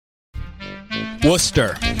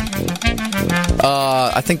Worcester.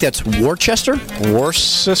 I think that's Worcester.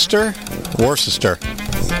 Worcester. Worcester.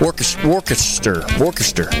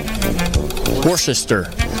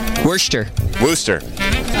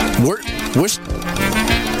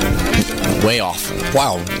 Way off.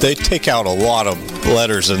 Wow, they take out a lot of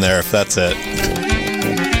letters in there if that's it.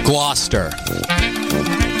 Gloucester.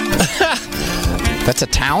 That's a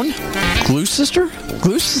town? Gloucester?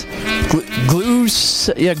 Gloucester?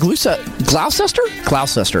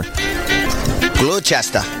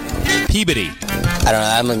 Gloucester. Peabody. I don't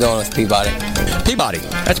know. I'm going with Peabody. Peabody.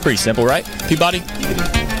 That's pretty simple, right? Peabody?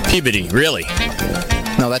 Peabody, really?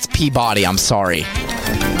 No, that's Peabody. I'm sorry.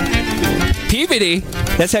 Peabody?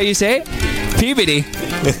 That's how you say it? Peabody.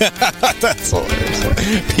 That's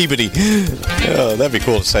hilarious. Peabody. Oh, that'd be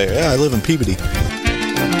cool to say. Yeah, I live in Peabody.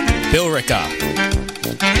 Billerica.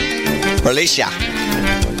 Alicia.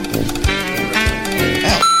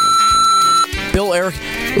 Bill Eric.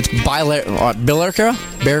 It's Billerica?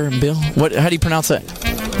 Bill? What? How do you pronounce that?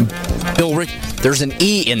 There's an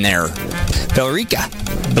E in there. Billerica.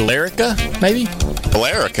 Billerica, maybe?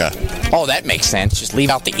 Billerica. Oh, that makes sense. Just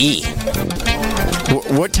leave out the E.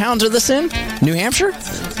 What towns are this in? New Hampshire?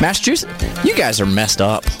 Massachusetts? You guys are messed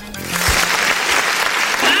up.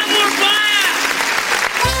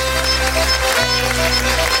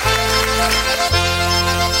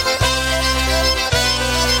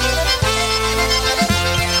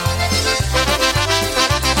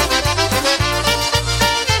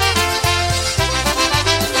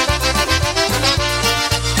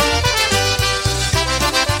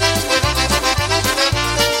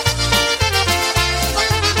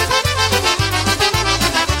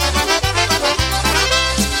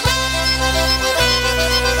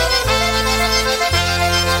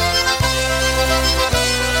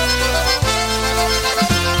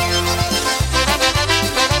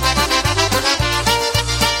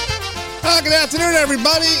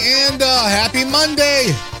 Everybody, and happy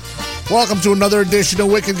Monday. Welcome to another edition of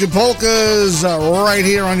Wicked Good Polkas, right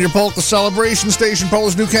here on your Polka Celebration Station,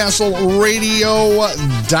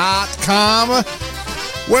 PolishNewcastleRadio.com,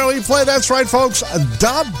 where we play, that's right, folks,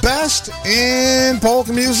 the best in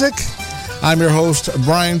polka music. I'm your host,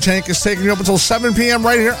 Brian Chankus, taking you up until 7 p.m.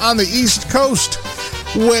 right here on the East Coast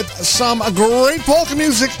with some great polka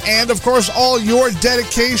music and, of course, all your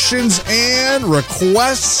dedications and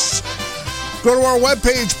requests. Go to our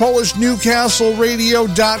webpage,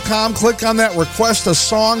 PolishNewcastleRadio.com. Click on that Request a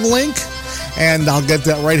Song link, and I'll get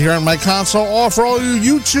that right here on my console. Or for all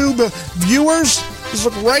you YouTube viewers, just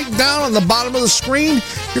look right down on the bottom of the screen.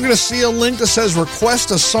 You're going to see a link that says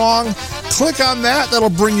Request a Song. Click on that.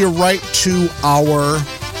 That'll bring you right to our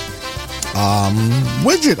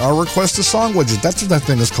widget, our Request a Song widget. That's what that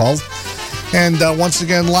thing is called. And once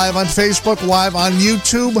again, live on Facebook, live on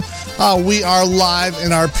YouTube. We are live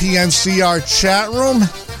in our PNCR chat room.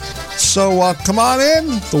 So come on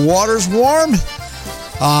in. The water's warm.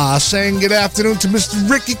 Saying good afternoon to Mr.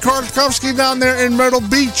 Ricky Kartkowski down there in Myrtle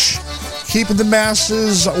Beach. Keeping the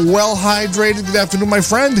masses well hydrated. Good afternoon, my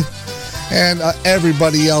friend. And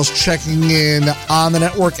everybody else checking in on the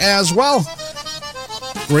network as well.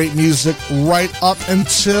 Great music right up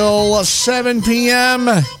until 7 p.m.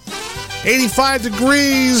 85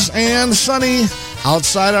 degrees and sunny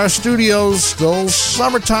outside our studios. Still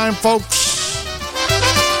summertime, folks.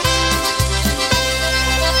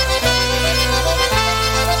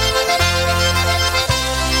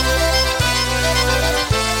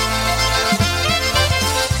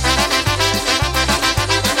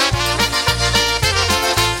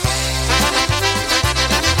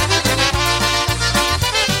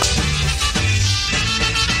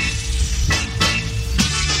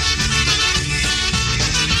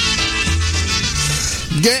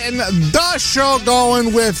 Getting the show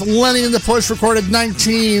going with Lenny and the Push, recorded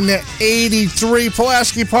 1983,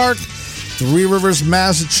 Pulaski Park, Three Rivers,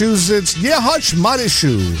 Massachusetts. Yeah, Hutch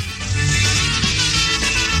Marishu.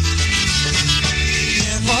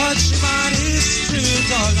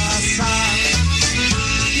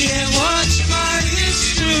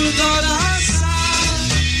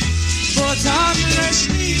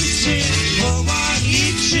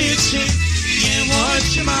 Nie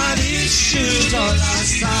łącz Marysiu do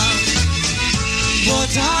lasa, bo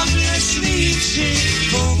tam leśniczy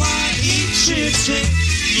woła i krzyczy.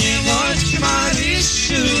 Nie łącz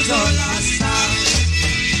Marysiu do lasa,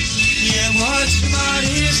 nie łącz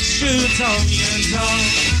Marysiu to międzą,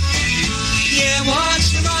 nie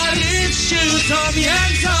łącz Marysiu to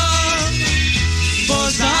międzą, bo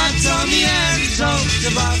za to międzą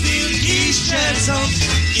dwa wilki siedzą.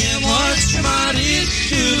 Nie łącz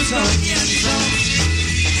Marysiu to międzą,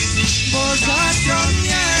 bo za to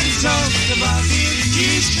międzą siedzą, dwa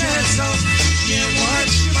wilki siedzą, nie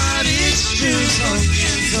łącz Marysiu tą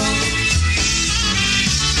międzą.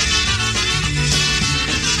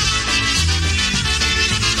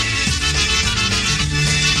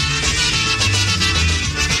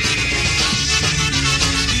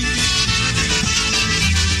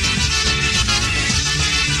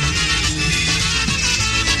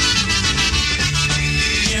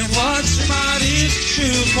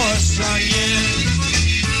 Marysiu po stronie,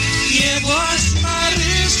 nie bądź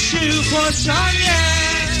Marysiu po stronie,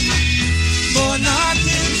 bo na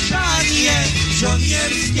tym stanie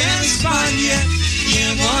żołnierskie spanie, nie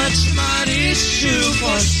bądź Marysiu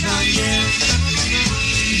po stronie,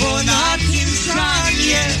 bo na tym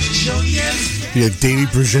stanie żołnierskie. Yeah, Davey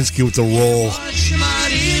Brzezinski with the roll. Nie bądź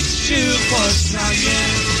Marysiu po stronie,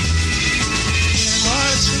 nie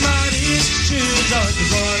bądź Marysiu do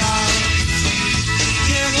dwora.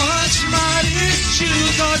 Chodź Marysiu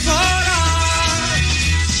do dwora,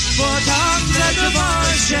 bo tam na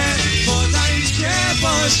dworze podajcie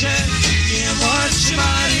Boże. Nie chodź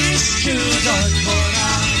Marysiu do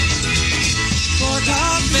dwora, bo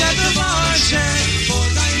tam na dworze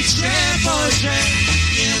podajcie Boże.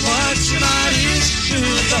 Nie chodź Marysiu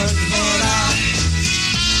do dwora.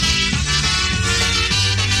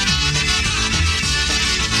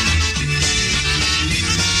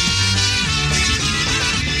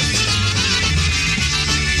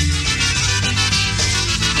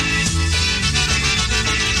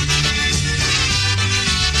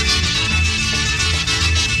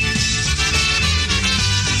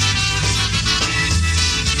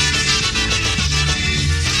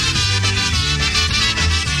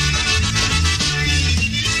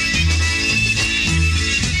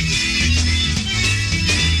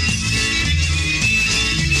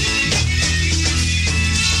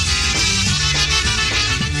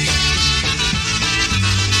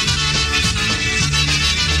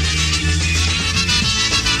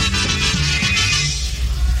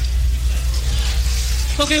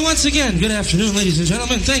 Okay, once again, good afternoon, ladies and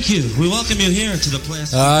gentlemen. Thank you. We welcome you here to the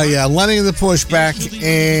place. Yeah, Lenny and the Pushback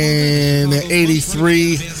in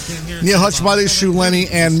 83. Neil Hutch, Marishu, Lenny,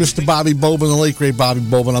 and Mr. Bobby Bobin, the late great Bobby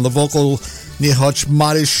Bobin on the vocal. Neil Hutch,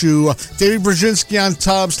 Marishu, Davey Brzezinski on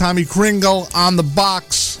tubs, Tommy Kringle on the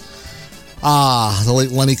box. The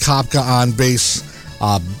late Lenny Kopka on bass.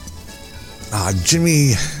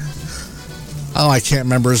 Jimmy... Oh, I can't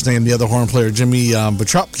remember his name, the other horn player, Jimmy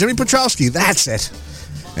Petrowski, that's it.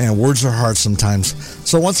 And words are hard sometimes.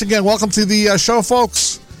 So once again, welcome to the show,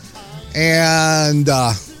 folks. And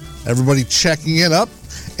everybody checking it up.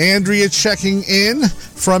 Andrea checking in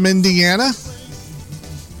from Indiana.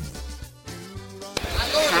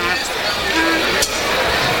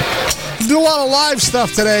 Do a lot of live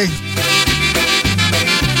stuff today.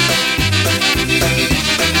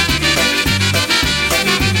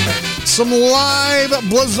 Some live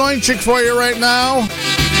Blazoinchik for you right now.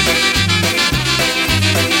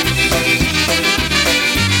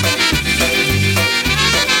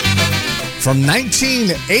 From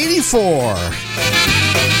 1984.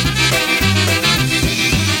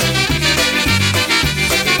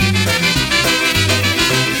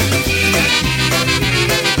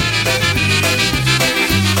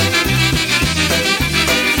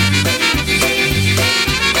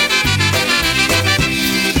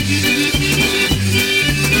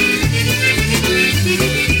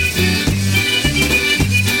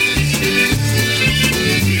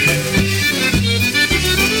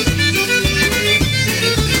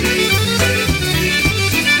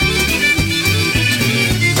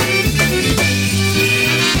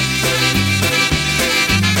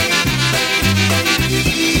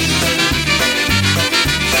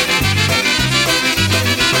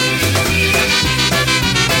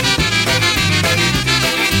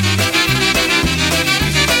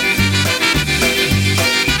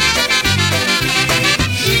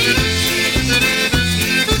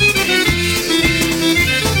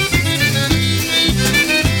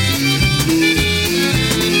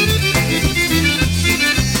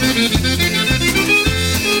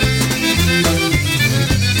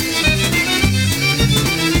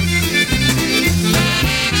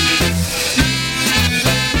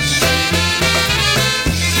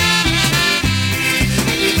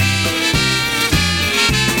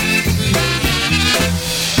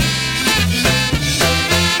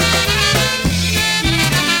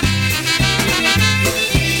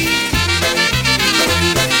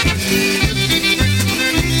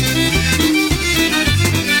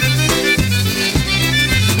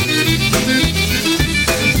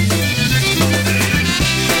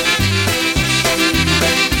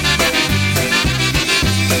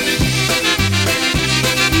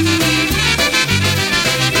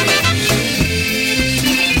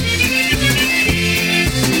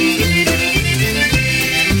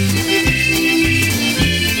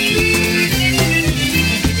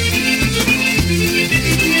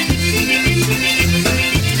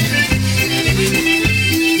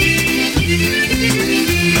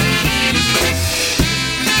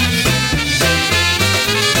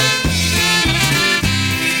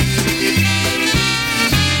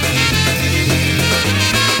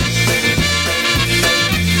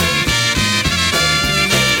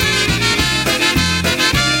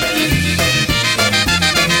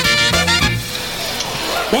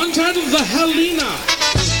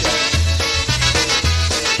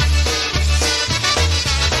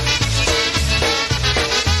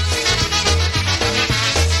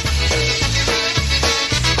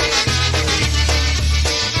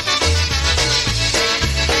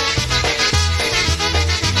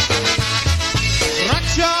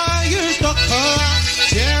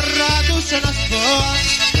 Tierra dulce nas woła,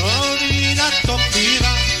 nowina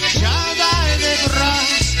tąpiła, siadaj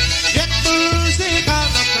wraz, jak muzyka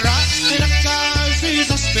nam gra, jak każdy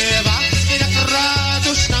zaśpiewa, jak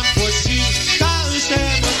radość nam płaci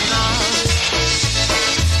każdemu z nas.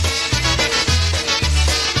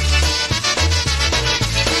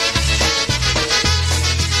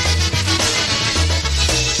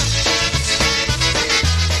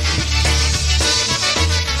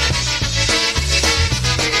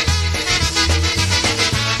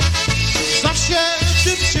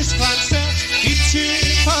 Przy szklance i przy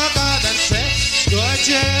pogadance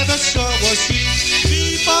zgodzie wesołości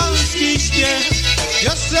i polski śpiew.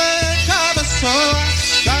 Piosenka wesoła,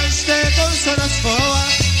 każdego co nas woła,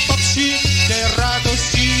 bo przy tej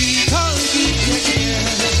radości kolgi biegnie.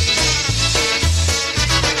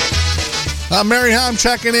 Mary Ham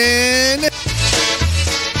checking in.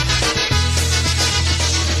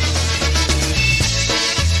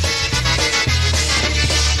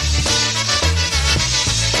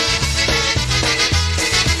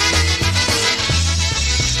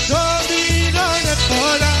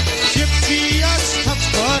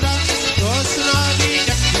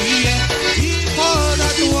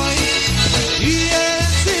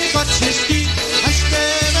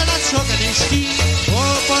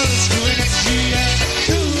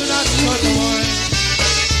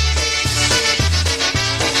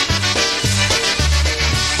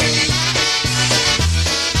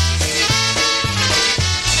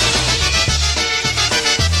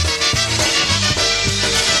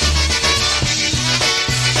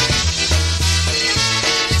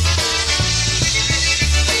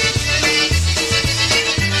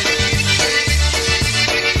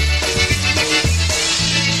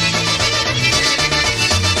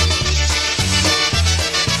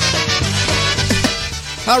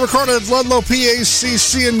 I recorded at Ludlow,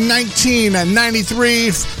 PACC in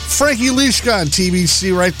 1993. Frankie Lishka on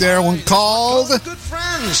TBC right there. One called Good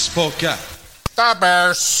Friends, Polka. The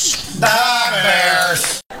Bears. The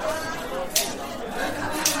Bears.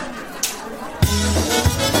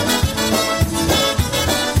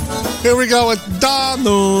 Here we go with Da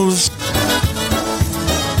News.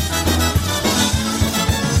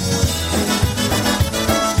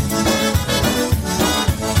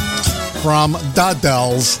 From Da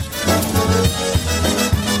Dells.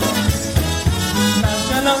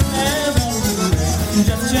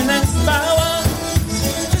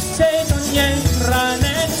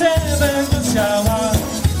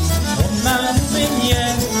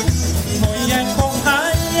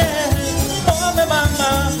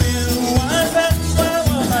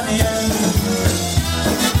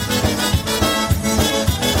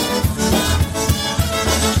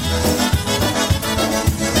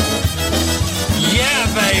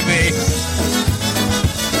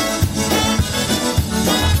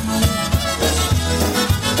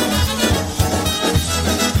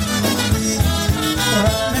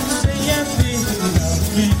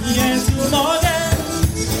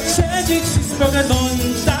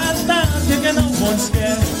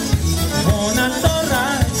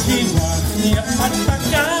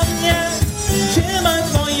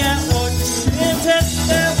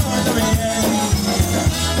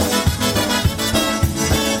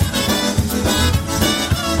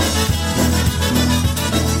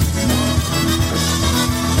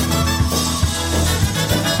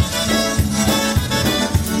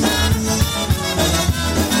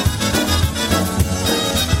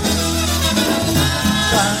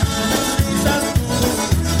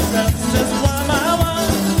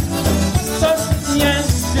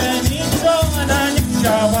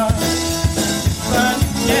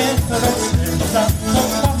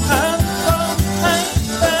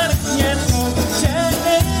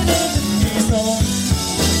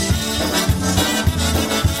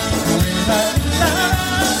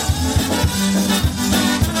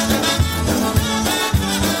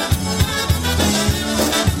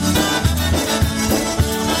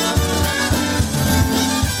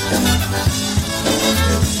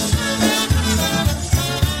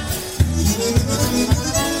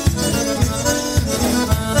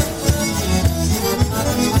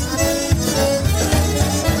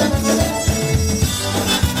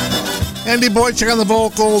 Andy Boychuk on the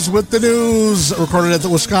vocals with the news. Recorded at the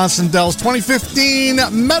Wisconsin Dells 2015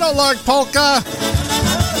 Meadowlark Polka.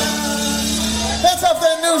 That's off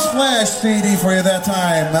that Newsflash CD for you that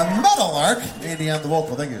time. Meadowlark. Andy on the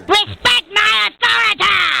vocal. Thank you. Respect my authority!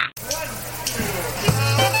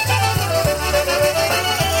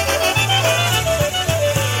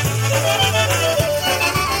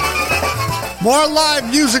 More live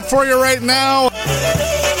music for you right now.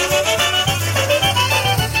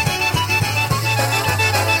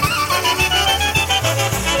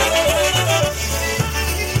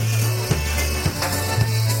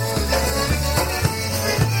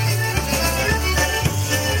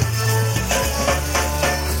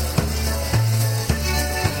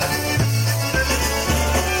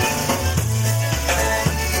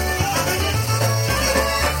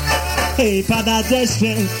 Hej, pada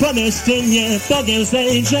deszcze, pomyślcie mnie,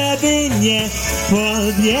 powięcej, żeby nie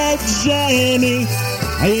powiedzieć mi.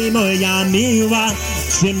 Hej, moja miła,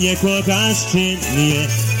 czy mnie kochasz, czy nie?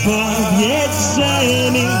 Powiedz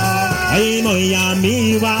mi, hej, moja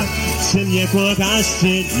miła, czy mnie kochasz, czy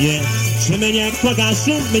nie? Czy mnie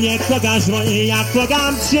kochasz, bo ja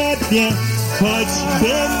kocham ciebie.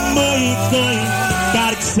 Choćbym mój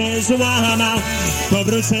kark se złamał,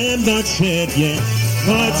 powrócę do ciebie.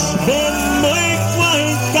 Choćbym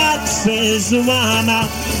mój kark se złamał,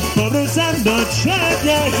 powrócę do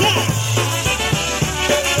ciebie. Yeah!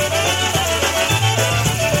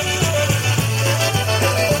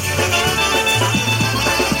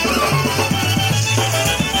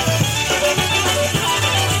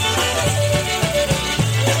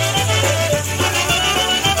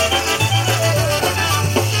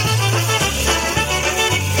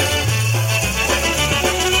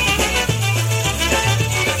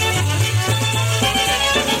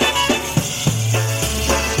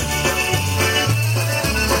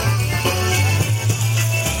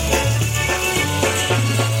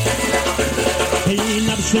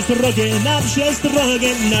 Na przestrogę,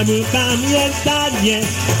 na pamiętanie,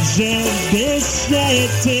 żebyś się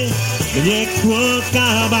ty mnie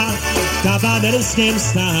kochała w kawanerskim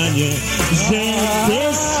stanie.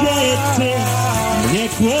 Żebyś się ty mnie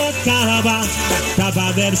kochała w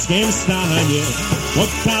kawanerskim stanie. Bo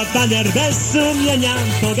kawaner bez sumienia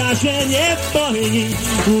Boga się nie boi.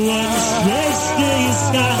 Łącznie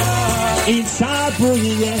ściska i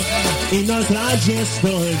cabuje i na zdradzie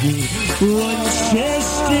stoi. Łącznie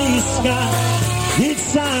ściska i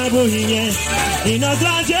cabuje i na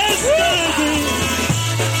zdradzie stoi.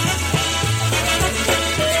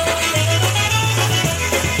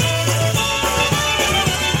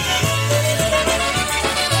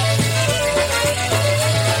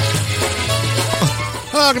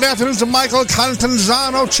 Good afternoon to Michael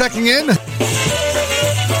Contanzano checking in.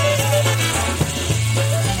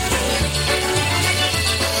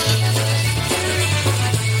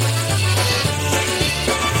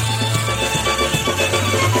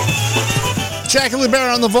 Jackie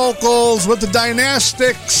LeBaron on the vocals with the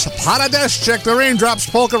Dynastics. Paradesz, check the Raindrops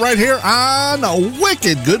polka right here on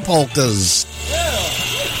Wicked Good Polkas.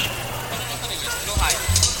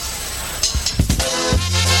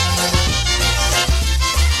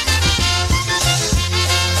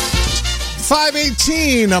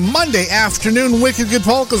 5:18, a Monday afternoon, Wicked Good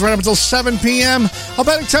Polkas right up until 7 p.m. I'll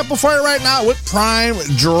betting tempo for you right now with Prime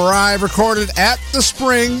Drive recorded at the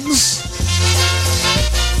Springs.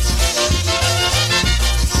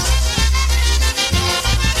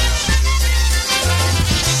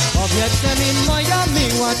 Powiedzcie mi, moja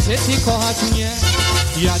miła, czy ty kochasz mnie?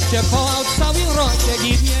 Ja cię kochał cały roczek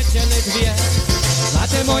i niedzielę dwie. Za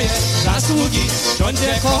te moje zasługi,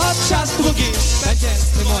 będzie kochać czas długi. Będziesz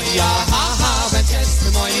ty moja, haha, będziesz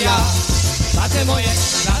ty moja. Za te moje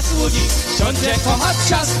zasługi, będzie kochać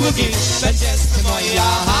czas długi. Będziesz ty moja,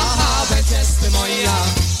 haha, będziesz ty moja.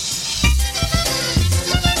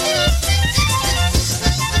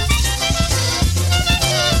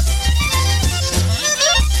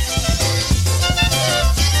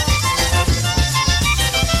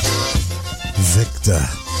 Victor.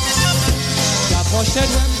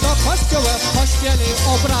 Poszedłem do kościoła, w kościele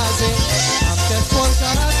obrazy, a przez Polska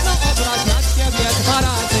raz na obraz na ciebie dwa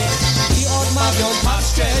razy. I odmawiam tak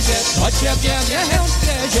szczerze, do ciebie mnie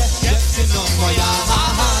szczerze. Dziewczyno moja,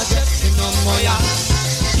 aha, dziewczyno moja.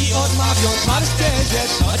 I odmawiam tak szczerze,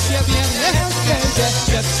 do ciebie mnie szczerze.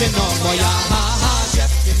 Dziewczyno moja, aha,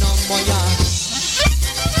 dziewczyno moja.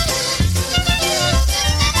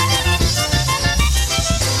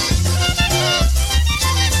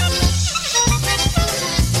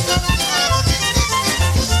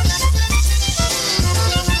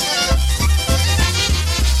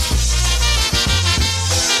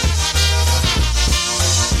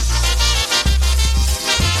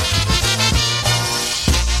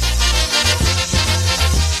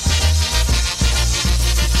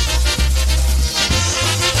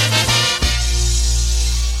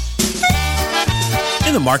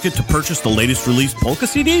 In the market to purchase the latest released polka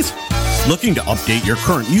CDs? Looking to update your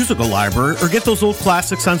current musical library or get those old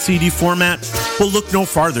classics on CD format? Well, look no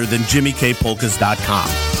farther than JimmyKPolkas.com.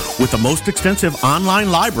 With the most extensive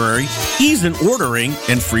online library, ease in ordering,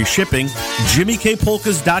 and free shipping,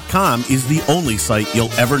 JimmyKPolkas.com is the only site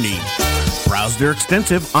you'll ever need. Browse their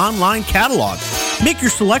extensive online catalog. Make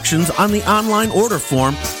your selections on the online order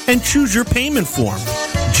form and choose your payment form.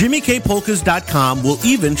 JimmyKPolkas.com will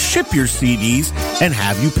even ship your CDs and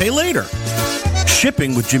have you pay later.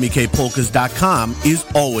 Shipping with JimmyKPolkas.com is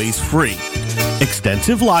always free.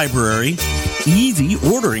 Extensive library, easy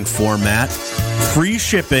ordering format, free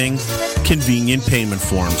shipping, convenient payment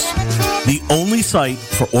forms. The only site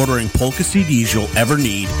for ordering polka CDs you'll ever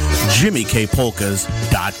need,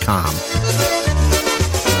 JimmyKPolkas.com.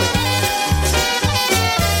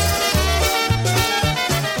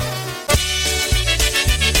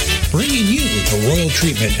 Bringing you the royal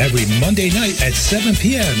treatment every Monday night at 7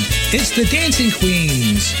 p.m. It's the Dancing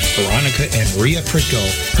Queens, Veronica and Maria Pritko.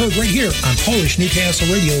 Heard right here on Polish Newcastle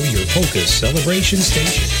Radio, your polka celebration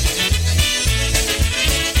station.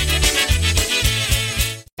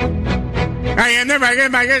 I am the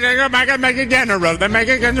general, the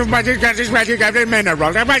mineral,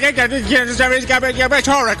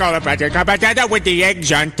 the with the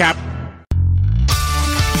eggs on top.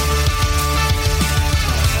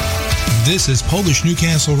 This is Polish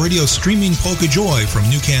Newcastle Radio streaming Polka Joy from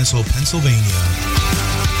Newcastle, Pennsylvania.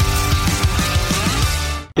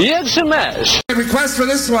 Yes, smash. Request for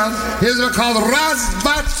this one. Here's one called Raz,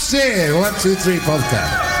 Dwa, Trzy. 1, 2, 3,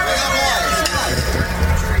 Polka.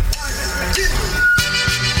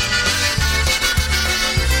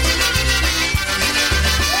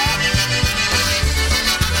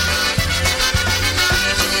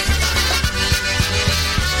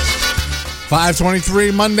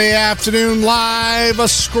 5:23 Monday afternoon, live, a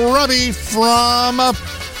scrubby from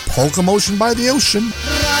Polka Motion by the Ocean.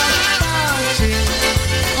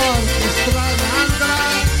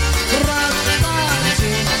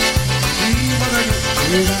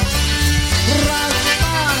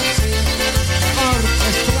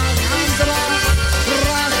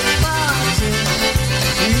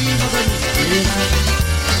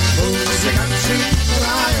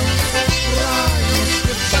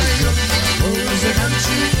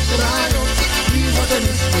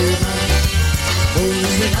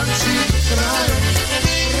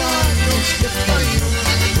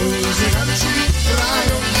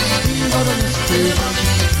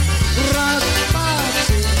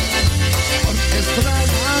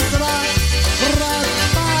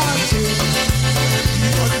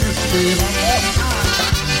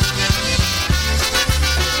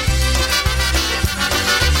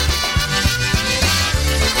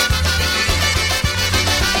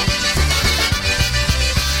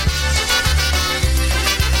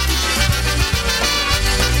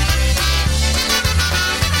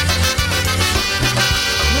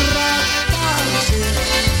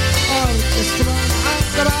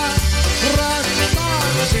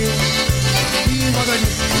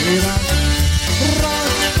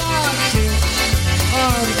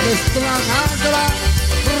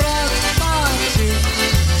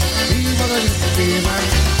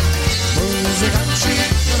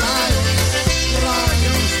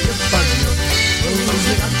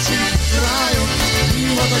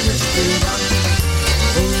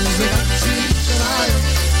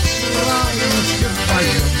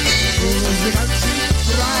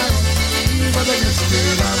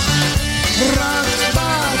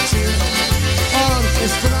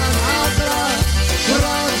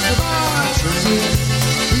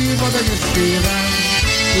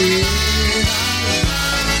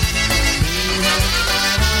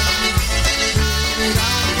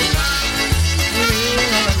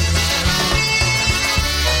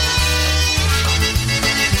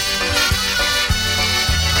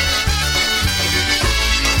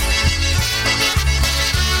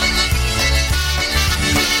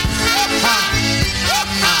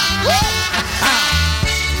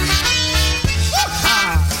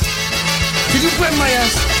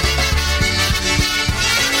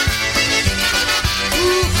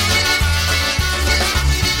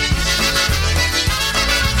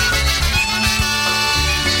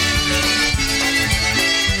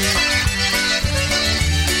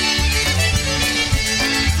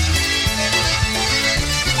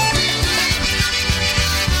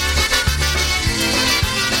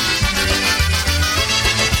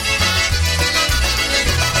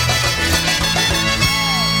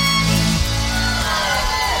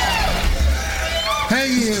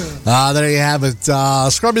 There you have it.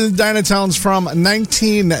 Scrubby the Dynatones from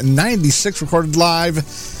 1996, recorded live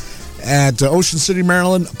at Ocean City,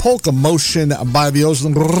 Maryland. Polka Motion by the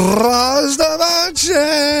Ocean.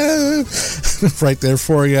 Right there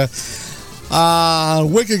for you.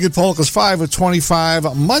 Wicked Good Polkas,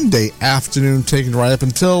 5:25 Monday afternoon, taking right up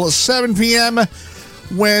until 7 p.m.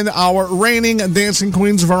 when our reigning dancing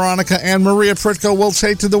queens Veronica and Maria Pritko will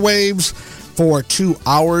take to the waves for 2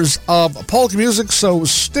 hours of polka music, so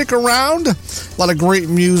stick around. A lot of great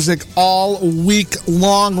music all week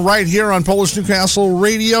long right here on Polish Newcastle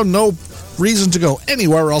Radio. No reason to go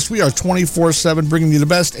anywhere else. We are 24/7 bringing you the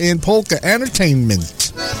best in polka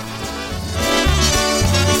entertainment.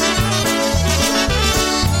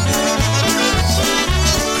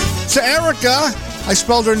 To Erica, I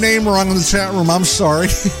spelled her name wrong in the chat room. I'm sorry.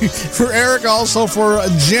 For Erica, also for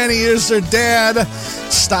Jenny is their dad.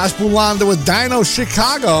 Stas Bulanda with Dino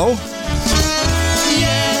Chicago.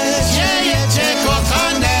 Jedzie,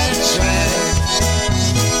 kochaneczek.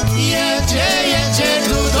 Jedzie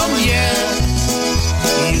tu do mnie.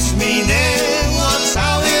 Już minęło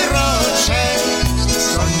cały roczek,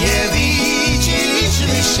 co nie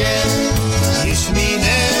widzieliśmy się. Już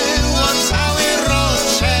minęło cały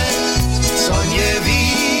roczek, co nie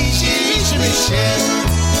widzieliśmy się.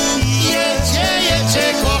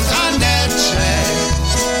 Jedzie, kochaneczek.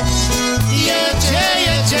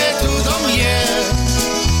 Jedzie tu do mnie.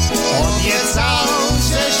 Obiecał,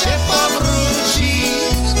 że się powróci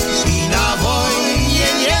i na wojnie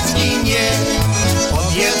nie zginie.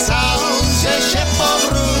 Obiecał, że się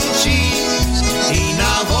powróci i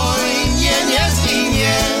na wojnie nie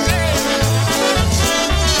zginie.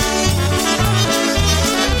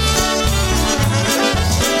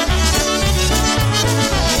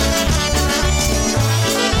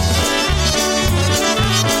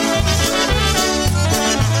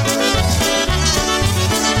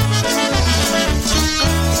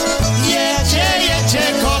 Jedzie,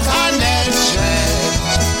 kochaneczek.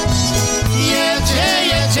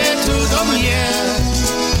 Jedzie tu do mnie.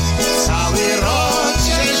 Cały rok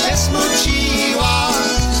się smuciła,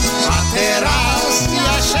 a teraz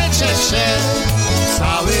ja się cieszę.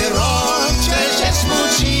 Cały rok się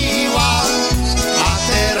smuciła, a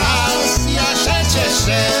teraz ja się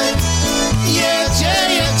cieszę.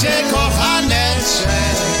 Jedzie,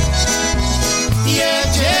 kochaneczek.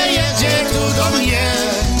 Jedzie tu do mnie.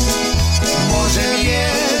 Może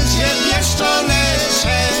jedzie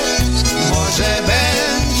pieszczoneczek, może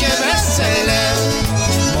będzie wesele.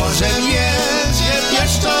 Może jedzie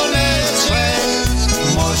pieszczoneczek,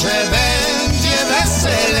 może będzie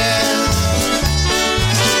wesele.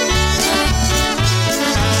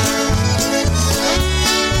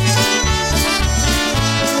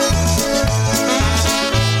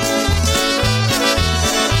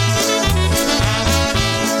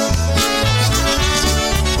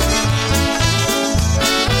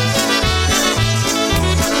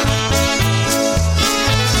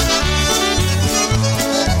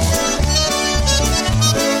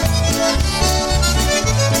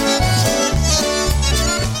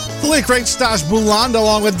 Late great Stas Bulanda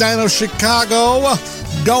along with Dino Chicago.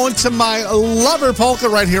 Going to my lover polka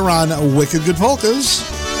right here on Wicked Good Polkas.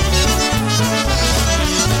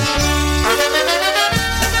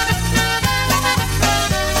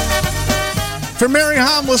 For Mary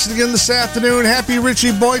Hom listening in this afternoon, happy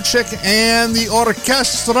Richie Boychik and the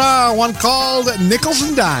orchestra, one called Nickels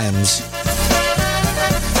and Dimes.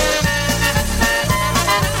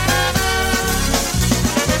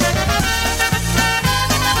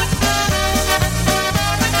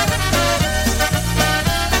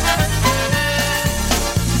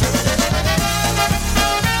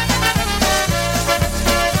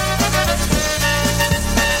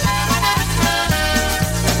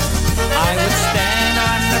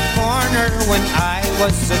 When I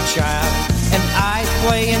was a child, and I'd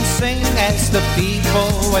play and sing as the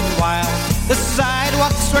people went wild. The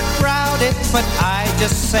sidewalks were crowded, but I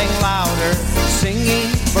just sang louder,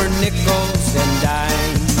 singing for nickels and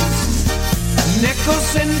dimes.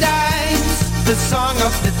 Nickels and dimes, the song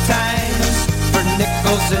of the times, for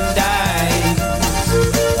nickels and dimes.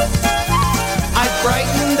 I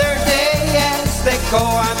brighten their day as they go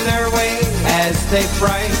on their way, as they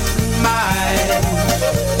brighten mine.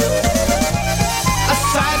 A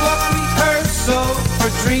sidewalk rehearsal for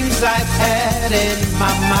dreams I've had in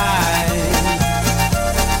my mind.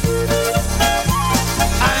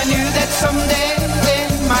 I knew that someday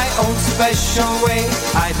in my own special way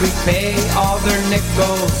I'd repay all their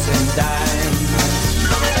nickels and dimes.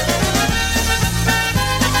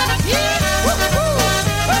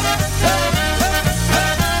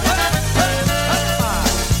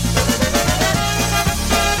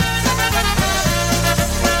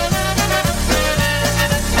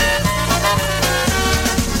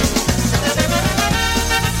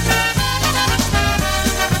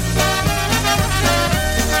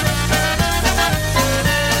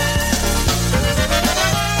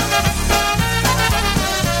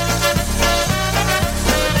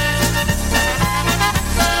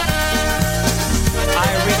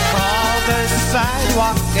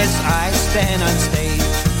 As I stand on stage,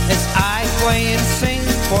 as I play and sing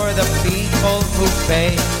for the people who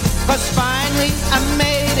pay. 'Cause finally I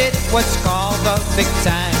made it what's called the big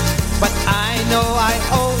time. But I know I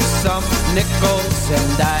owe some nickels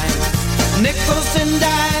and dimes. Nickels and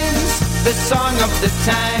dimes, the song of the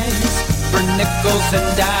times, for nickels and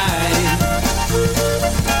dimes.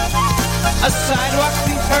 a sidewalk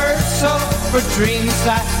rehearsal for dreams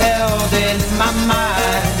I held in my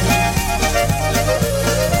mind.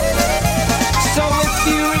 So if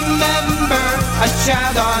you remember a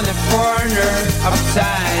child on the corner of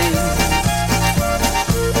time,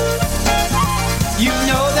 you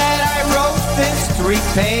know that I wrote this to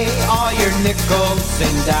repay all your nickels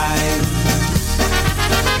and dimes.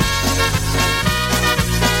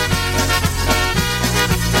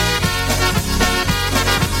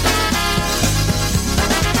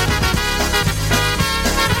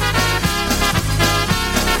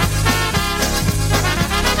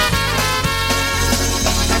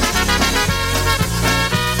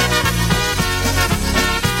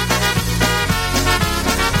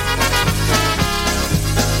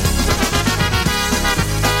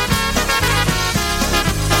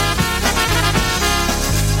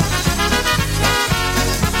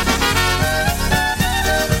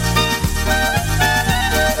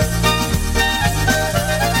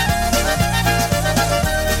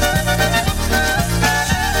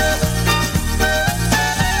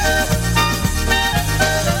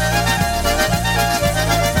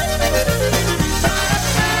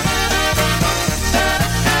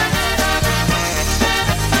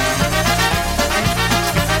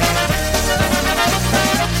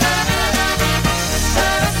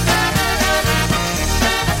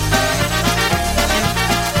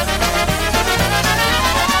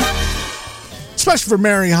 For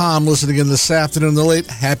Mary Hom listening in this afternoon, the late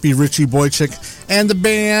Happy Richie Boychik and the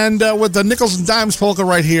band with the Nickels and Dimes polka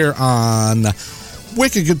right here on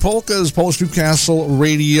Wicked Good Polkas,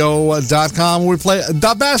 PolishNewcastleRadio.com, where we play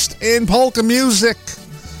the best in polka music.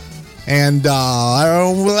 And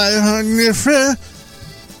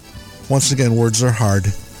once again, words are hard.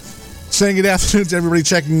 Saying good afternoon to everybody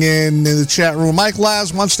checking in the chat room. Mike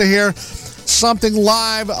Laz wants to hear something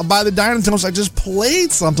live by the Tiny Tones. I just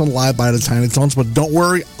played something live by the Tiny Tones, but don't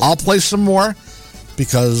worry, I'll play some more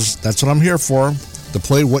because that's what I'm here for, to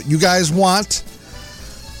play what you guys want.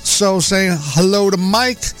 So saying hello to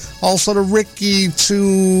Mike, also to Ricky,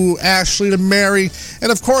 to Ashley, to Mary,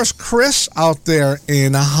 and of course Chris out there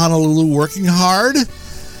in Honolulu working hard.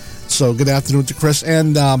 So good afternoon to Chris.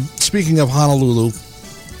 And speaking of Honolulu,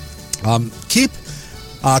 keep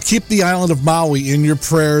the island of Maui in your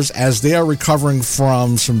prayers as they are recovering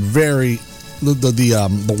from some the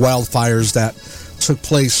wildfires that took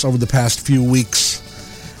place over the past few weeks.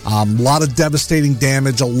 A lot of devastating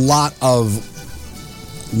damage, a lot of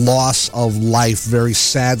loss of life, very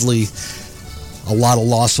sadly, a lot of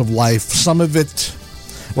loss of life. Some of it,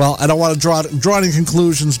 well, I don't want to draw any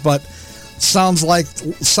conclusions, but sounds like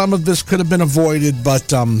some of this could have been avoided,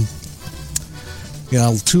 but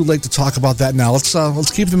too late to talk about that now.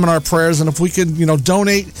 Let's keep them in our prayers, and if we could,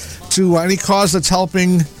 donate to any cause that's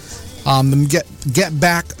helping them get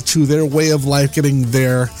back to their way of life, getting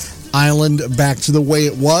their island back to the way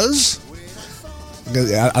it was,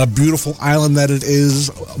 a beautiful island that it is,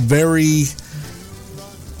 very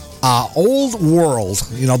old world.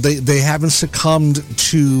 They haven't succumbed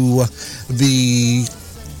to the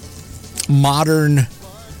modern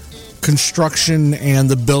construction and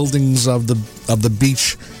the buildings of the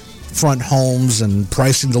beachfront homes and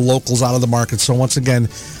pricing the locals out of the market. So once again,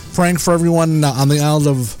 praying for everyone on the island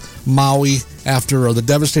of Maui after the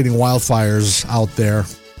devastating wildfires out there.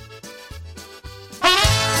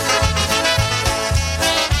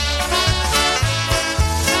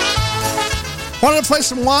 Wanted to play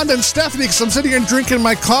some Wanda and Stephanie because I'm sitting here drinking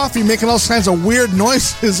my coffee, making all kinds of weird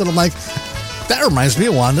noises, and I'm like, that reminds me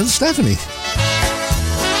of Wanda and Stephanie.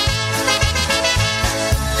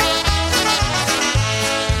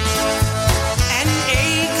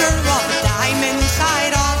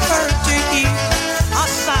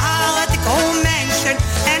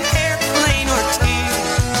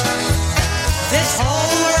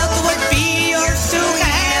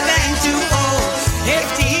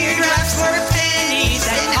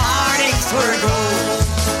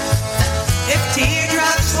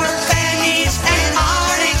 Teardrops were pennies and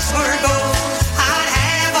heartaches were gold.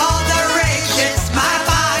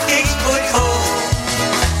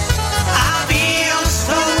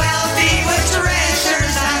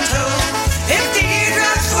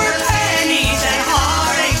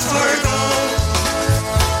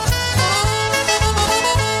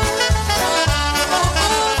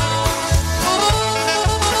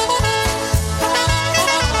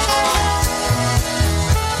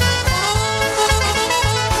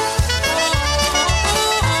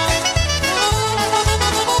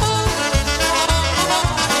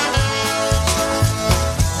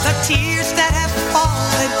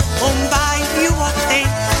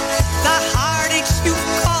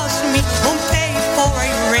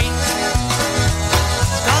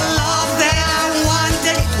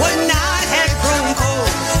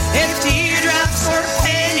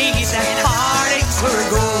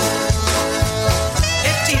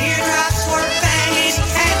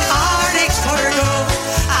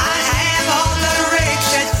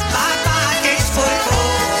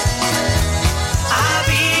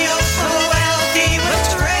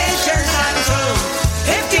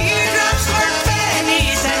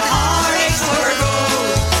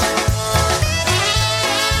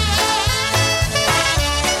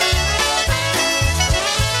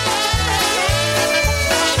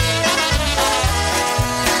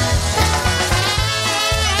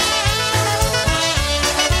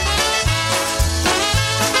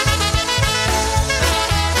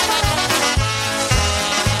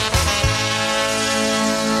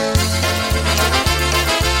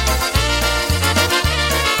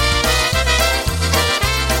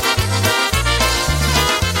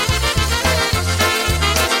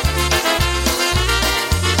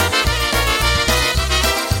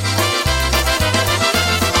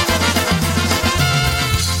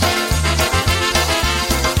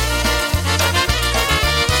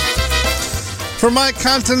 For Mike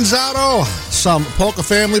Contanzato, some Polka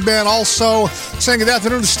Family Band. Also saying good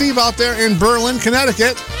afternoon to Steve out there in Berlin,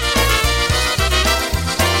 Connecticut.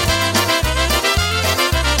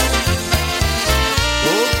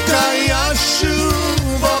 Jasiu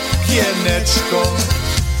w okieneczko,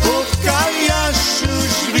 puka Jasiu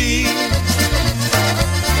drzwi.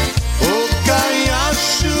 Puka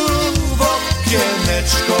Jasiu w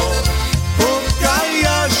okieneczko, puka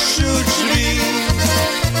Jasiu drzwi.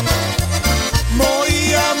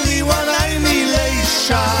 Moja miła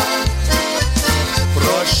najmilejsza,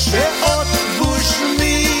 proszę otwórz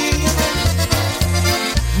mi.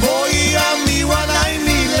 Moja miła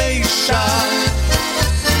najmilejsza,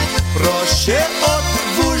 proszę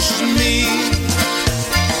otwórz mi.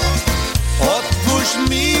 Otwórz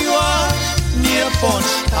miła, nie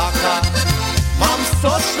bądź taka, mam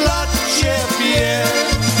coś dla ciebie.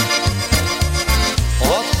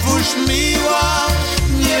 Otwórz miła,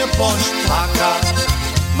 nie bądź taka,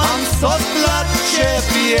 mam coś dla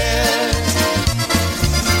ciebie.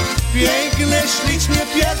 Piękne, śliczne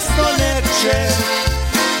pierdoleczek,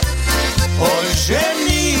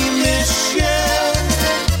 ożenimy się.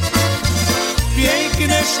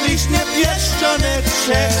 Piękne, śliczne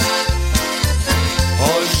pieszczoneczek,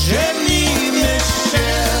 ożenimy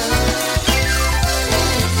się.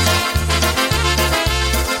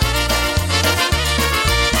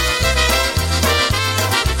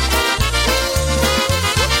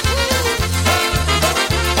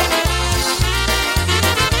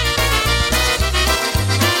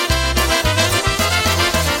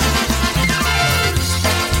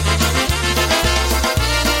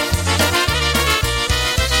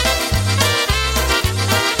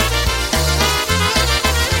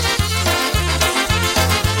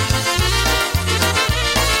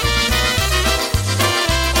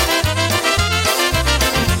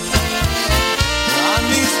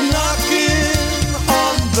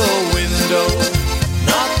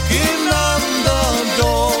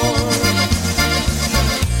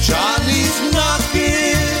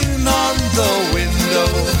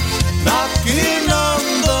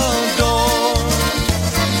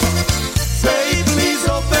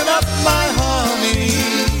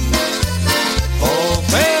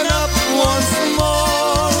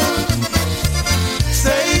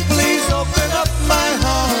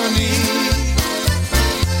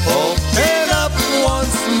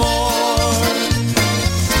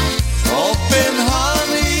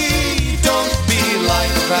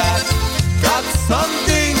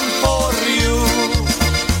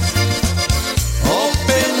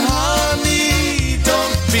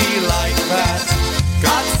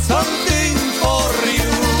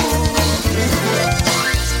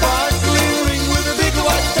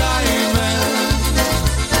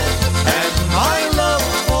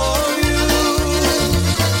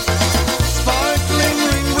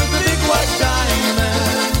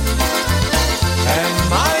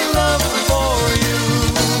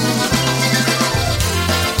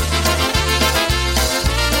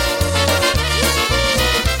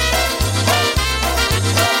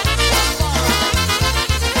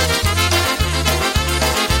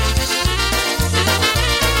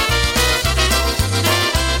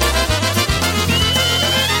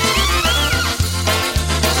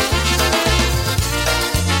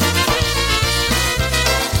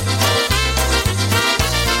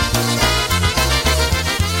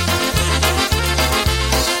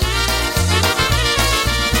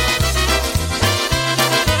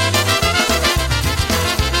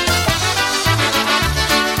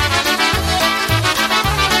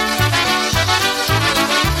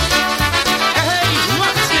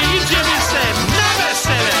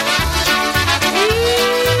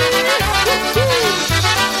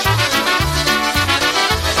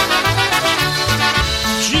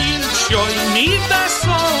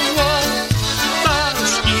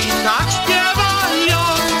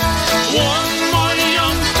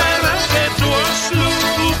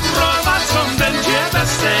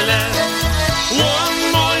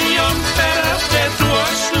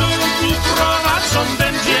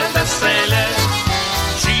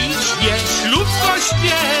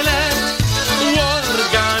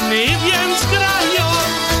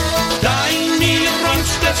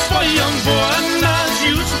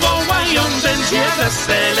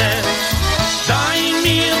 wesele. Daj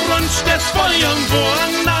mi rączkę swoją, bo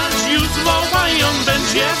nas już wołają,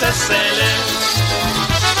 będzie wesele.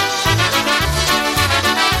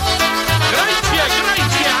 Grajcie,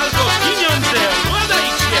 grajcie, albo pieniądze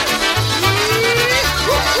władajcie.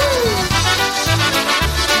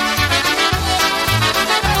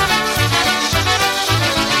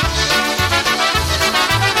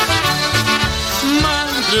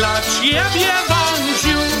 Mam dla ciebie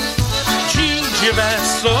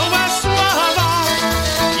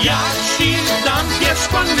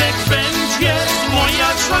pierścionek będzie, moja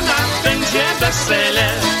żona będzie wesele.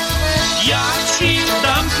 Ja ci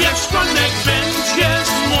dam pierścionek będzie,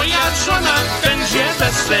 moja żona będzie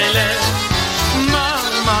wesele.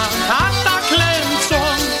 Mama, tata klęcą,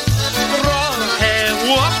 trochę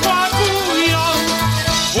opłakują,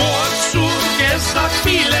 bo córkę za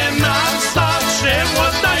chwilę na zawsze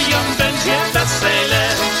oddają, będzie wesele.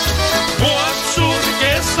 Bo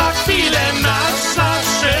córkę za chwilę na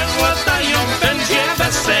zawsze oddają, będzie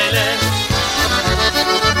wesele.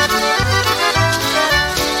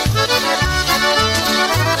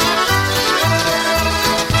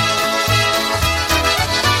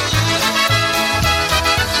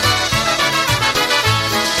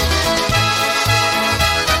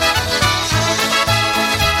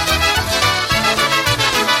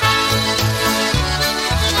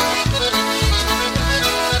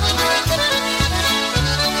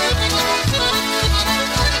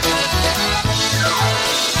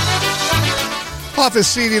 Off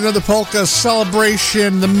his CD, another polka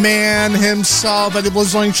celebration, the man himself, Eddie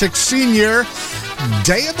Blazończyk Sr.,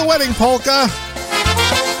 Day of the Wedding Polka.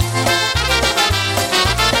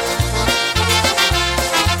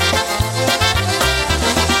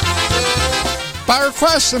 By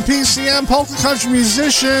request, some PCM polka country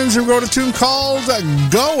musicians who wrote a tune called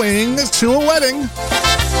Going to a Wedding.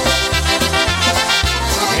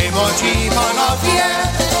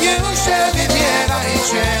 Już się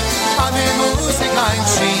wybierajcie, a my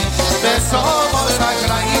muzykanci wesoło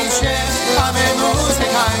zagrajcie, a my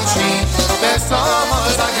muzykanci wesoło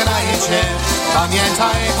zagrajcie.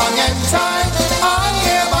 Pamiętaj, pamiętaj, a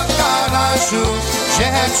nie w garażu,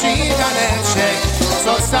 że ci ganeczek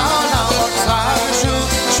został na ołtarzu,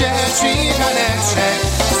 że ci ganeczek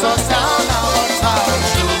został na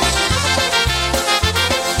ołtarzu.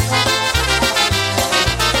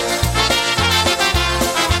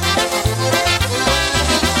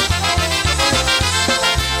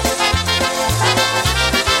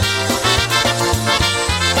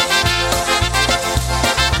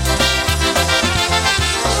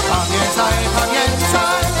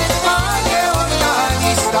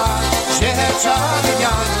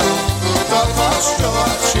 Do kościoła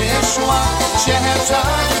przyszła, siewcza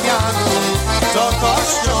wianku, do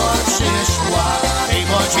kościoła przyszła. Ej,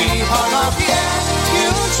 młodzi panowie,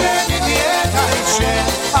 już się wybierajcie,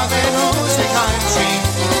 a wy muzykanci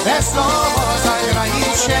wesoło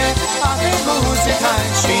zagrajcie, a wy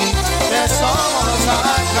muzykanci wesoło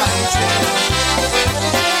zagrajcie.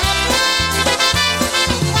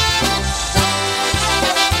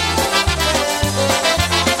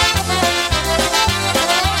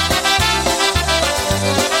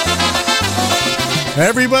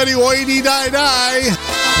 Everybody, oidi die die.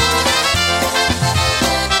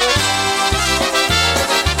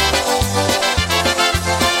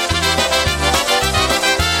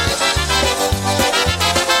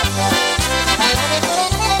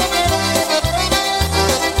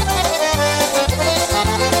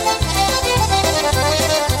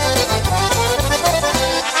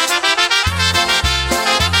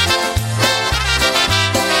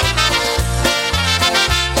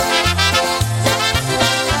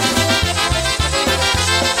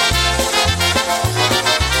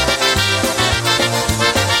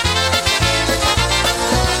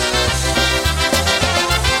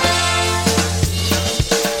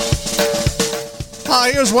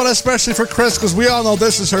 Here's one especially for Chris, because we all know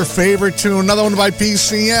this is her favorite tune. Another one by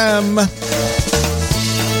PCM.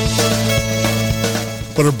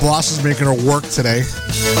 But her boss is making her work today.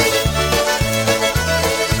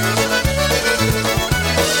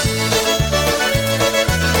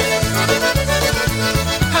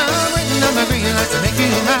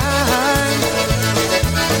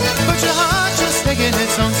 But your heart just taking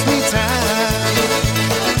its own sweet time.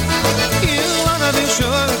 You wanna be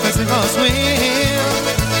sure because it goes real.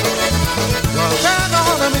 Well, grab a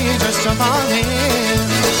hold of me, just jump on in.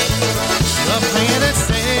 You're playing it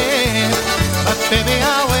safe, but baby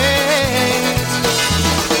I'll wait.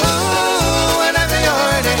 Ooh, whenever you're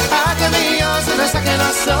ready, I can be yours in a second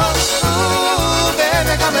or so. Ooh,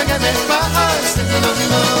 baby, come and get me, my heart's sitting on the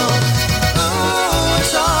moon. Ooh,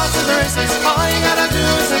 it's all to the races, all you gotta do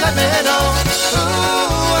is to let me know.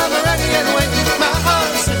 Ooh, I'm ready and waiting, my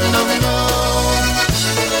heart's sitting on the moon.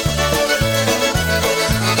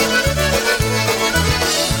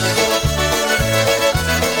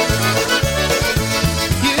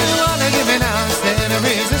 You wanna give me now instead of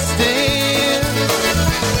resisting,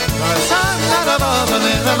 'cause I'm not above a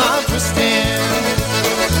little I'm twisting.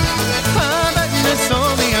 I'm betting it's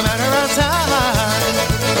only a matter of time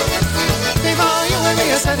before you and me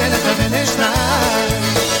are standing at the finish line.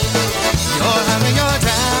 You're having your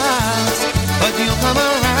time.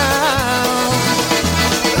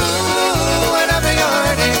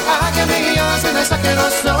 second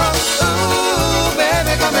or so. Ooh,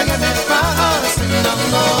 baby, come and give me my heart sitting on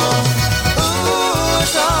low. Ooh,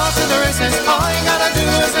 it's off to the races. All you gotta do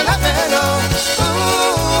is let me know.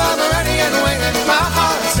 Ooh, I'm ready and waiting. My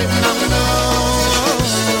heart sitting on low.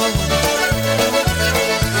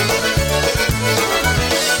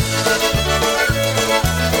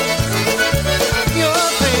 Your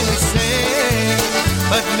favorite say,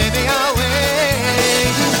 but maybe I'll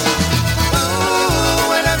wait.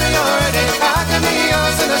 Ooh, whenever you're ready, I can be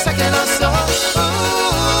yours in a second or so.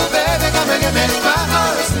 Ooh, baby, come and give me my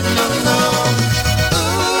heart sitting on low.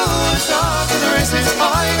 Ooh, it's off to the races.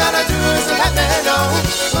 All you gotta do is let me know.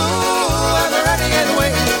 Ooh, I'm ready and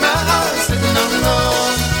waiting. My heart sitting on low.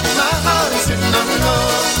 My heart is sitting on low.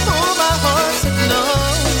 Ooh, my heart sitting on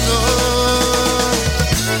low.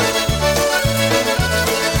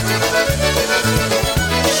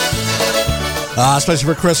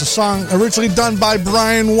 Especially for Chris, a song originally done by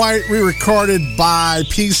Brian White, re-recorded by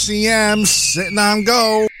PCM, Sitting on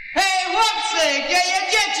Go. Hej, chłopcy, gdzie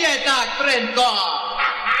jedziecie tak prędko?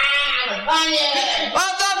 O,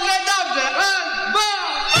 dobrze, dobrze, raz, dwa.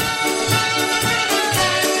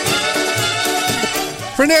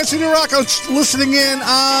 For Nancy DeRocco listening in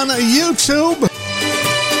on YouTube.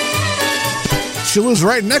 She lives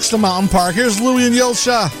right next to Mountain Park. Here's Louie and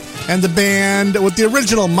Yosha and the band with the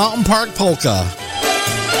original Mountain Park Polka.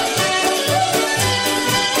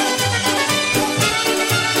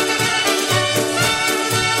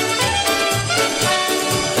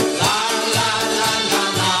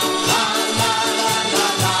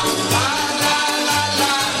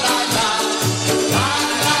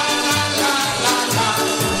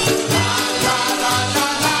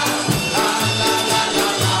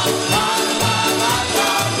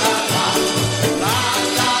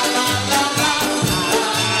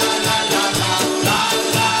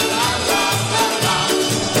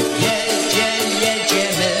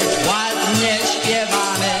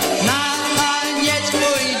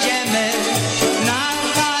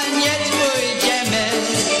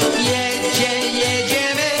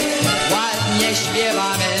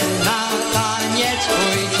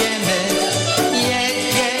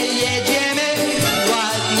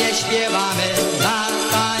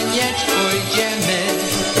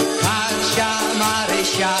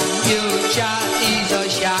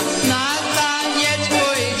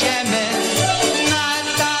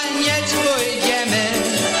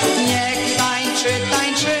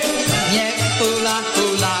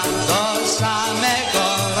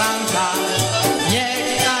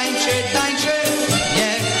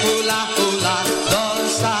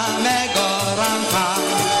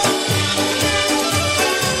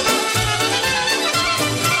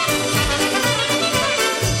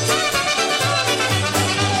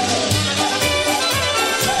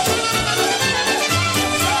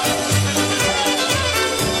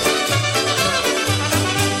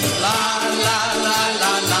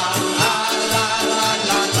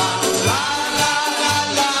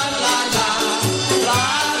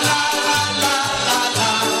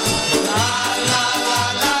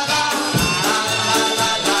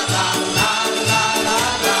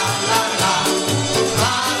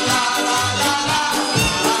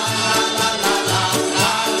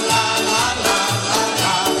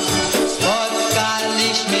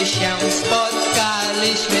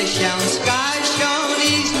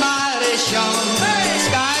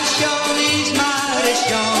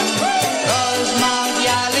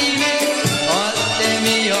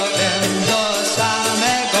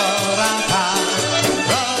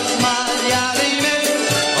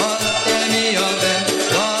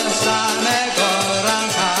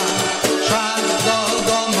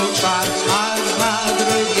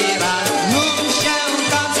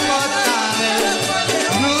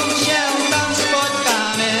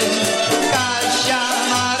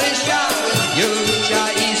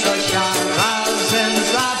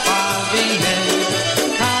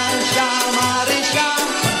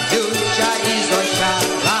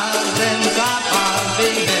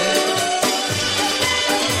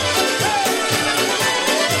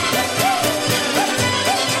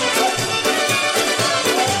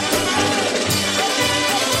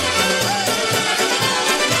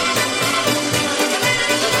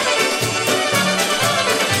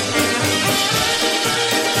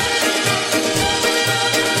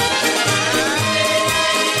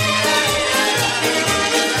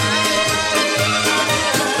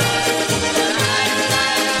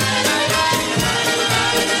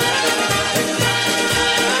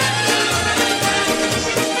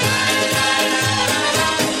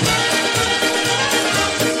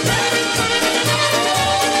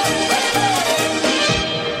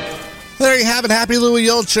 you have it. Happy Louie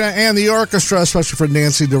Yolcha and the orchestra, especially for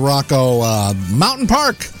Nancy DeRocco. Mountain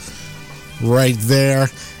Park, right there.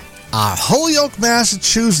 Holyoke,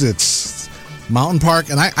 Massachusetts. Mountain Park.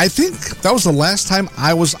 And I think that was the last time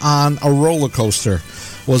I was on a roller coaster,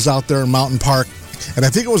 was out there in Mountain Park. And I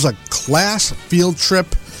think it was a class field trip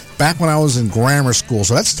back when I was in grammar school.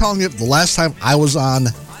 So that's telling you the last time I was on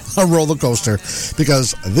a roller coaster,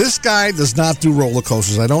 because this guy does not do roller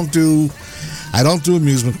coasters. I don't do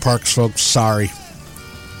amusement parks, folks. Sorry.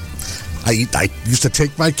 I used to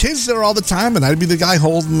take my kids there all the time, and I'd be the guy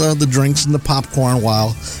holding the drinks and the popcorn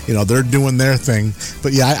while they're doing their thing.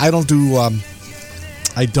 But yeah, I don't do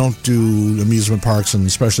amusement parks, and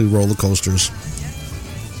especially roller coasters.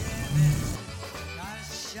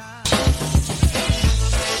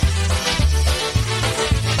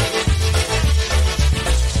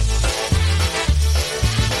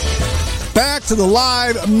 Back to the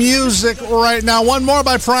live music right now. One more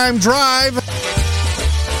by Prime Drive.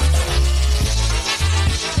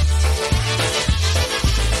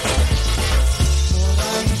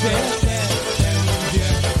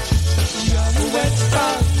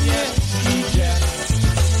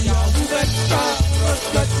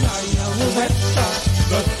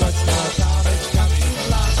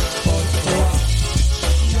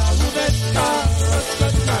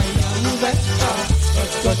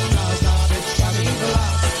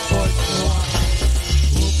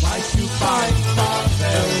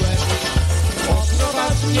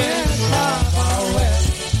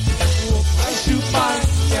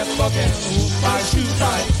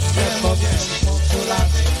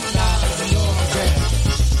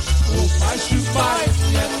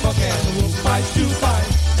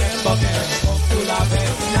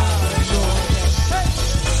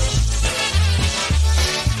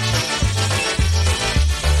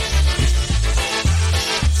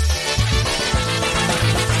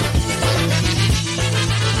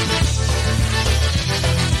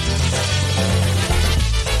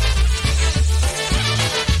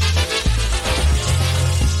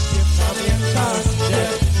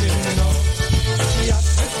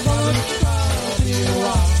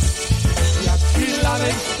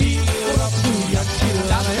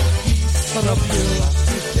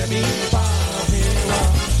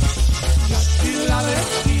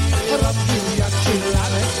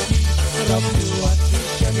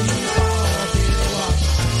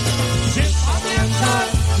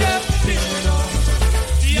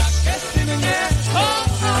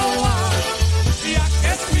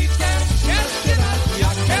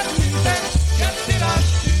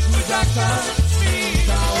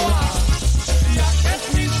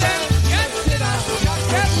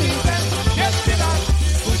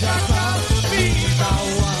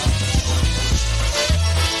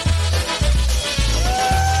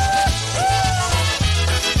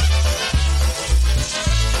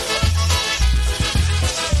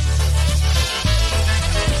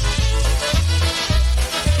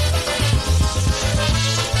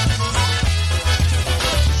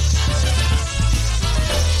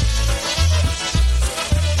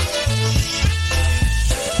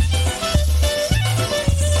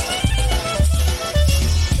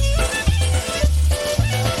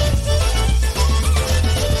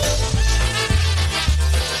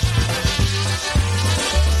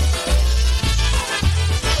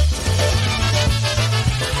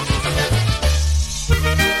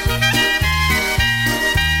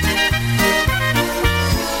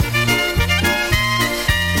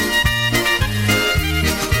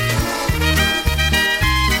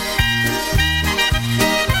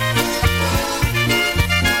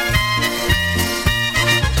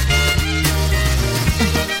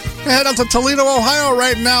 Head up to Toledo, Ohio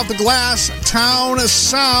right now at the Glass Town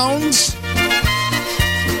Sounds.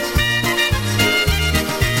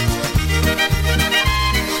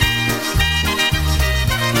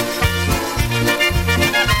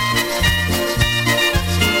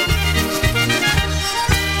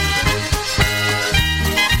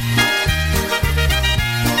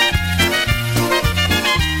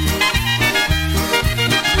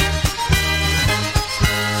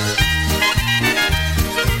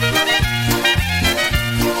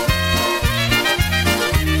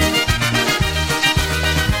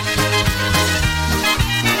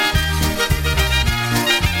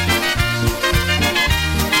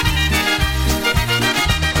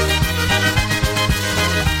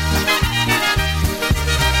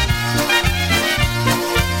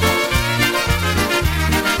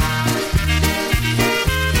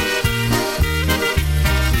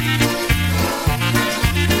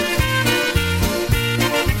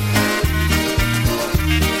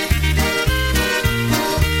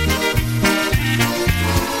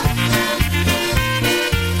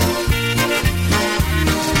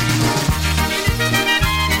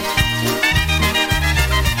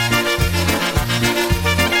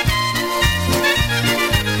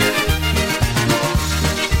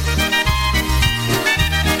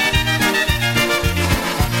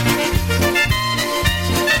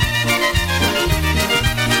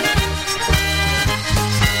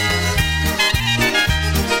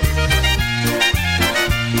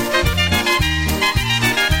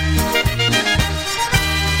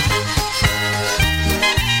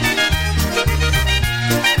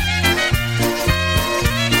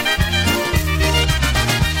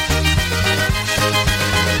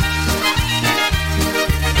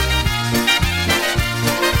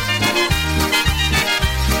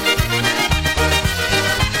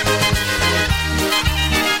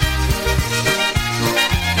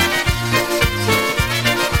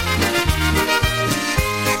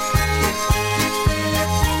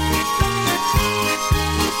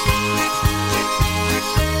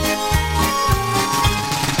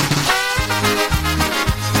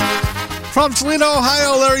 From Toledo,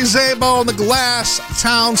 Ohio, Larry Zabo and the Glass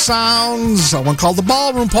Town Sounds. One called the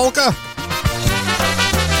Ballroom Polka.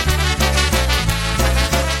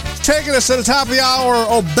 Taking us to the top of the hour,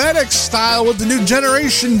 Obedic style with the New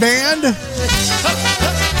Generation Band.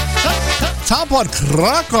 Tam pod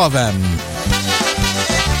Krakowem.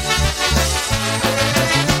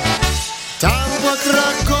 Tam pod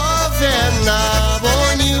Krakowem na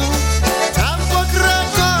Boniu. Tam pod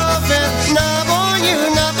Krakowem na Boniu,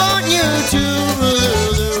 na Boniu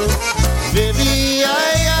Tululu.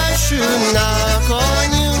 Wywijaj się na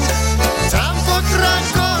koniu. Tam pod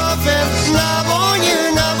Krakowem na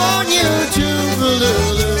Boniu, na Boniu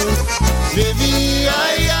Tululu.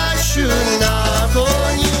 Wywijaj się na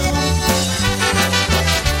koniu.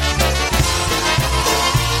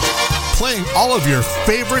 Playing all of your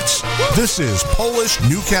favorites. This is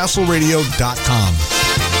PolishNewcastleRadio.com.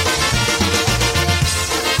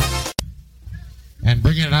 And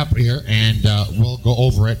bring it up here, and we'll go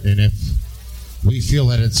over it. And if we feel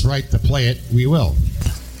that it's right to play it, we will.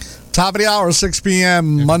 Top of the hour, 6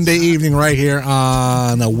 p.m. Monday evening, right here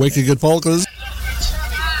on Wicked Good Polkas.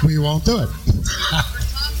 We won't do it.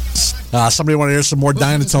 Somebody want to hear some more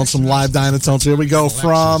Dynatones, some live Dynatones. Here we go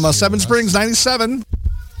from Seven Springs, 97.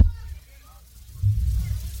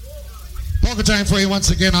 Polka time for you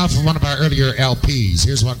once again off of one of our earlier LPs.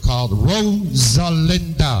 Here's one called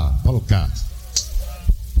Rosalinda Polka.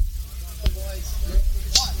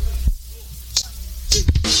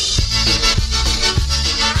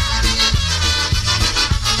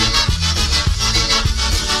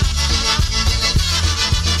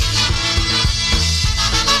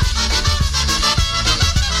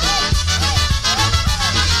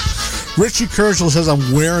 Richie Kerschel says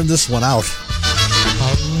I'm wearing this one out.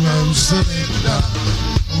 Rosalinda,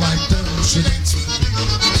 why don't you dance with me?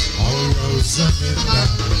 Oh, Rosalinda,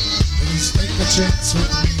 please take a chance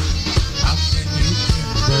with me. How can you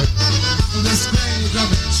give her this great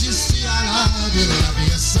love? You see, I love you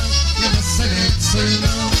so you must answer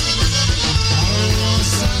no. Oh,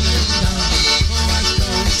 Rosalinda, why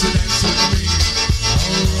don't you dance with me?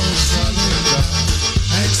 Oh, Rosalinda,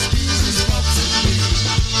 excuse me, stop to me.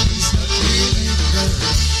 Please let me linger.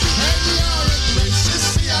 And you're a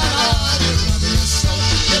gracious.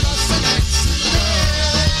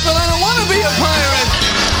 But I don't want to be a pirate.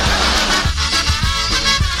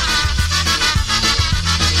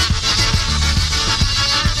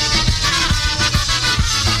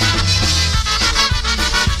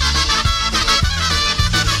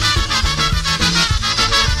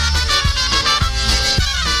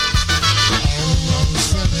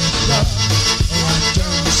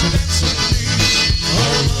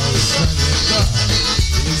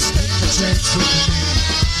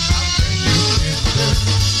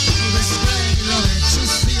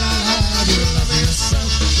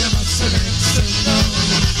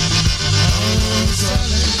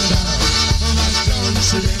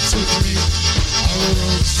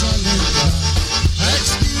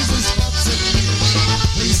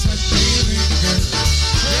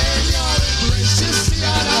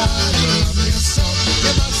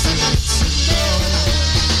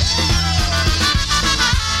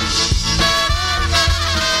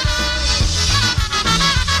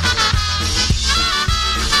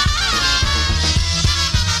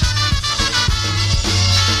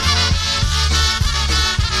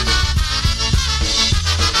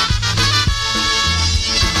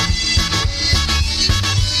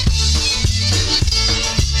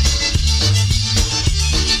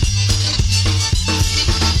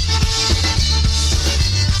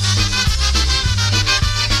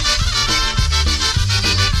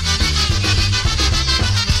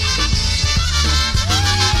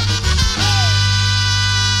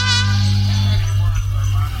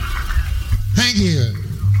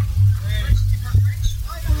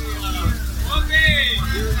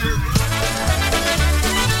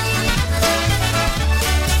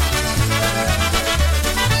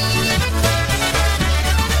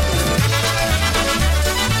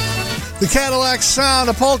 The Cadillac sound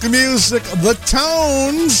of polka music, the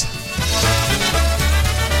tones.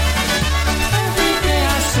 Every day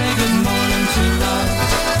I say good morning to love.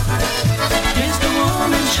 Is the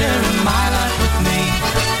woman sharing my life with me?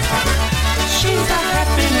 She's the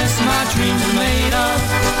happiness my dreams are made of.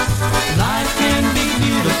 Life can be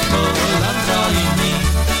beautiful, love's all you need.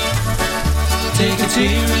 Take a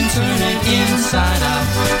tear and turn it inside out.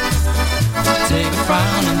 Take a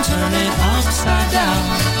frown and turn it upside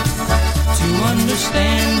down. To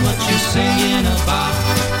understand what you're singing about.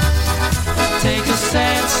 Take a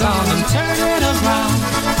sad song and turn it around.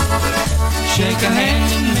 Shake a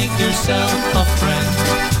hand and make yourself a friend.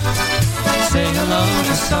 Say hello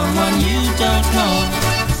to someone you don't know.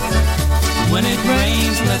 When it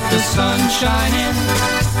rains, let the sun shine in.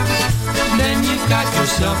 Then you've got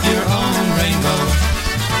yourself your own rainbow.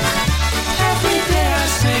 Every day I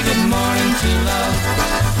say good morning to love.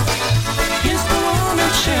 Kiss the woman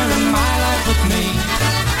sharing my life with me.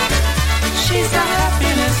 She's the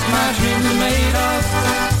happiness my dreams are made of.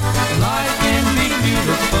 Life can be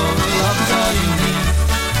beautiful, love's all you need.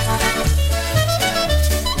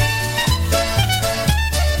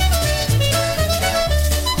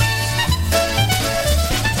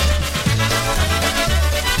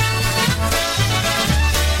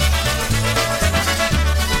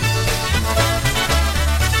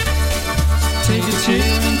 Take a tear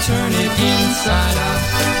and turn it inside out.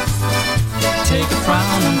 Take a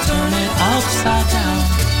frown and turn it upside down.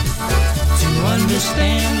 To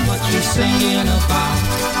understand what you're singing about.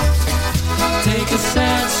 Take a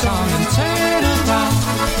sad song and turn around.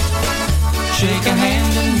 Shake a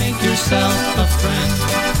hand and make yourself a friend.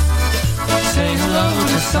 Say hello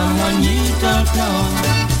to someone you don't know.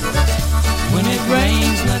 When it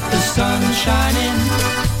rains, let the sun shine in.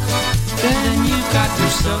 Then you've got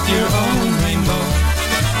yourself your own rainbow.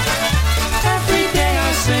 Every day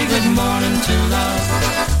I say good morning to love.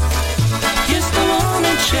 Kiss the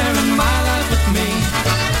woman sharing my life with me.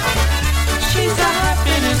 She's the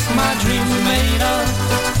happiness my dreams are made of.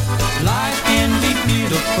 Life can be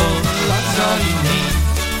beautiful, love's all you need.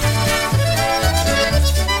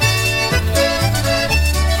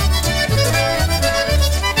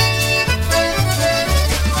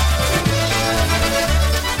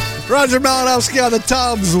 Roger Malinowski on the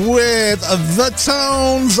tubs with The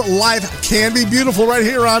Tones. Life can be beautiful right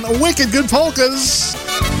here on Wicked Good Polkas.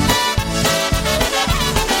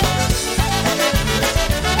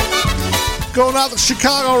 Going out to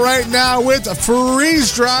Chicago right now with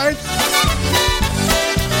Freeze Dry.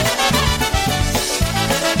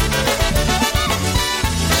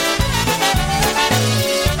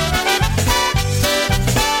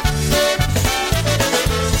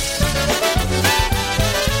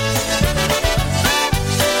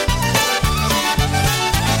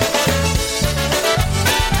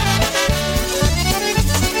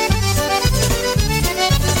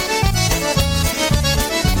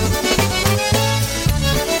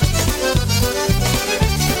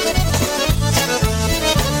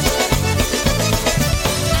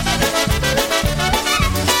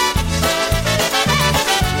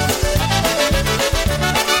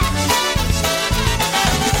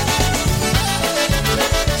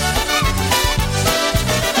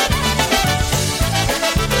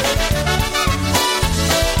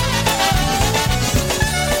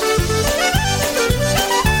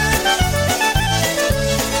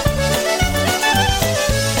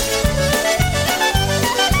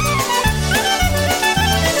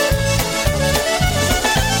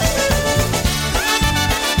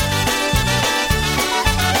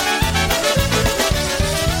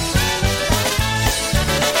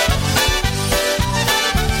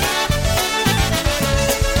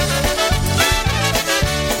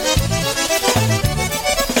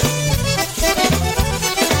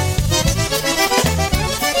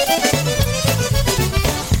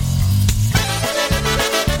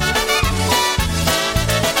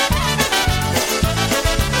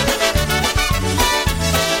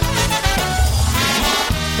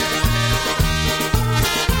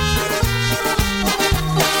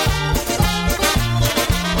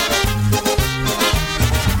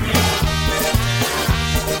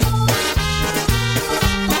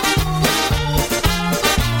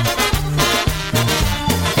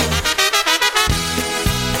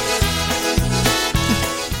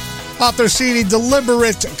 Off their CD,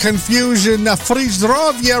 Deliberate Confusion,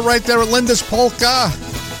 Frizdrovia, right there at Linda's Polka.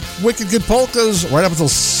 Wicked Good Polkas, right up until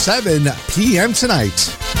 7 p.m.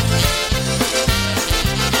 tonight.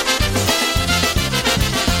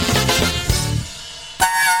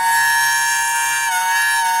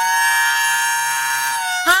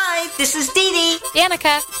 Hi, this is Dee Dee.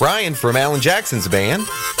 Danica. Ryan from Alan Jackson's band.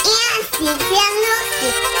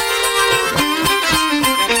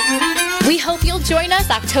 We hope you'll join us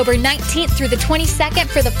October 19th through the 22nd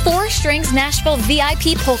for the Four Strings Nashville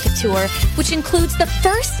VIP Polka Tour, which includes the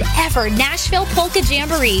first ever Nashville Polka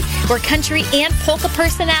Jamboree, where country and polka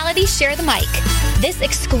personalities share the mic. This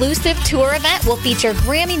exclusive tour event will feature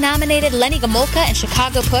Grammy-nominated Lenny Gomulka and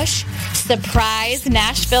Chicago Push, surprise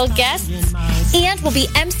Nashville guests, and will be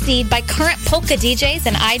emceed by current polka DJs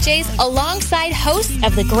and IJs alongside hosts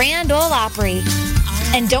of the Grand Ole Opry.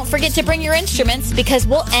 And don't forget to bring your instruments, because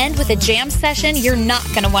we'll end with a jam session you're not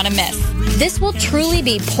going to want to miss. This will truly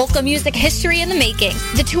be polka music history in the making.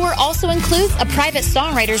 The tour also includes a private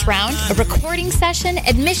songwriters round, a recording session,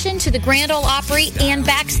 admission to the Grand Ole Opry and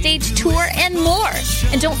backstage tour, and more.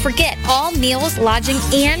 And don't forget, all meals, lodging,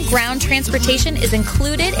 and ground transportation is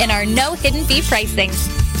included in our no hidden fee pricing.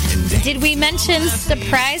 Did we mention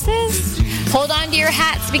surprises? Hold on to your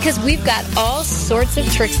hats because we've got all sorts of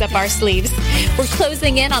tricks up our sleeves. We're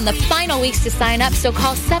closing in on the final weeks to sign up, so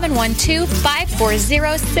call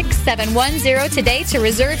 712-540-6710 today to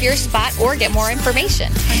reserve your spot or get more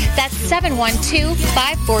information. That's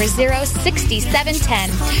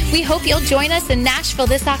 712-540-6710. We hope you'll join us in Nashville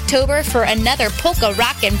this October for another Polka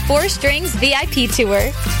Rockin' 4 Strings VIP tour. See you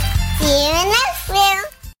in Nashville.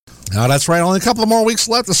 Now, that's right. Only a couple of more weeks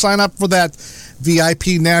left to sign up for that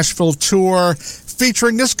VIP Nashville tour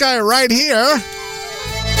featuring this guy right here,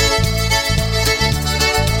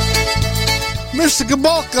 Mr.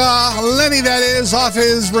 Gabolka, Lenny, that is, off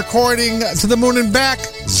his recording To the Moon and Back,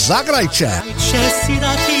 Zagrajcie.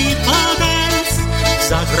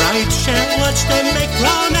 Zagrajcie, watch them make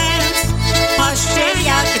romance. Patrzcie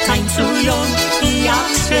jak tańcują i jak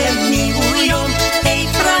się miłują. Hej,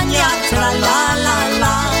 prania, tra la la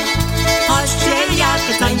la. Patrzcie jak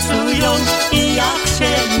tańcują i jak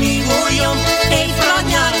się miłują. Hej,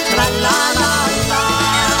 prania, tra la la la.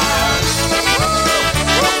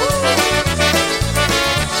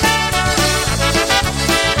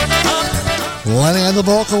 Lenny and the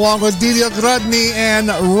Gabolka along with Didier Grudny and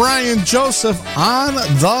Ryan Joseph on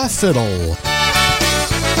the fiddle.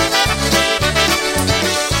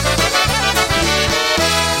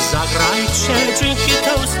 Zagrajcie, drinky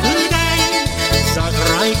toast today.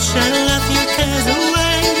 Zagrajcie, let your cares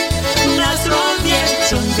away. Na zdrowie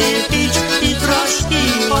ciągle pić i troszki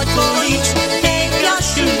odpolić. Hej,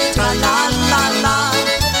 Jasiu, tra la la la.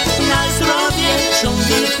 Na zdrowie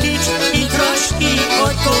ciągle pić i troszki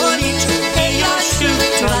odpolić. Hej, Jasiu,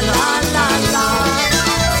 tra la la la.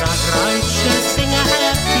 Zagrajcie, sing a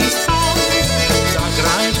happy song.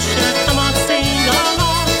 Zagrajcie, come on, sing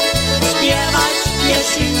along. Śpiewać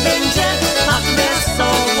jeśli będzie tak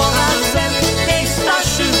wesoło razem. Hej,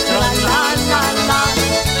 Stasiu, tra la la la.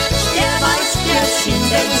 Śpiewać jeśli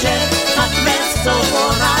będzie tak wesoło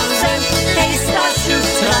razem. Hej, Stasiu,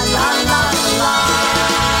 tra la la la.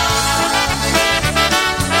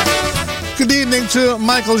 Good evening to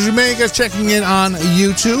Michael Jamaica checking in on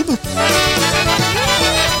YouTube.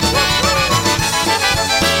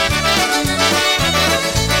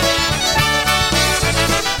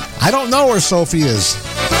 I don't know where Sophie is.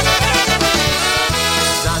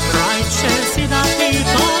 Zagrajcie, see the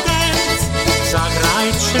people dance.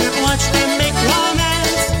 Zagrajcie, watch them make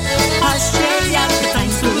romance. Patrzcie jak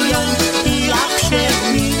tańcują i jak się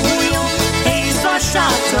miłują. Hej, Zosia,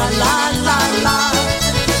 tra la la la.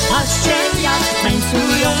 Patrzcie jak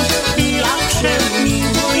tańcują i jak się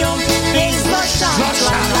miłują. Hej, Zosia,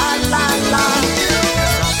 tra la la la.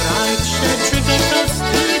 Zagrajcie, drinky toast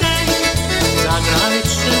today.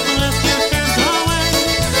 Zagrajcie, let your cares away.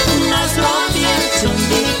 Na zdrowie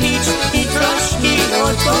ciągle pić i troszki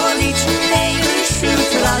odpolić. Hej, Rysiu,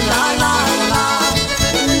 tra la la la.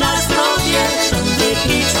 Na zdrowie ciągle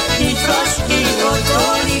pić i troszki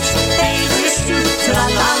odpolić. Hej, Rysiu, tra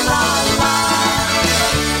la la la.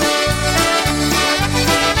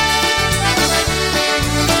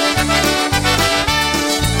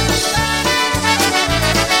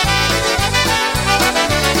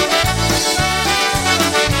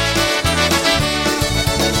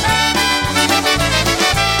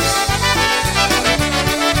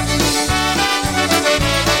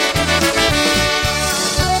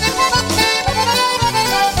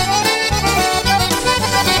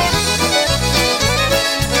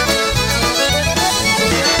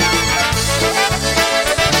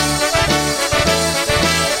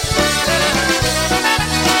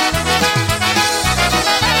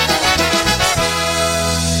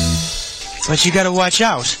 But you gotta watch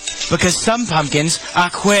out, because some pumpkins are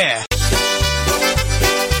queer.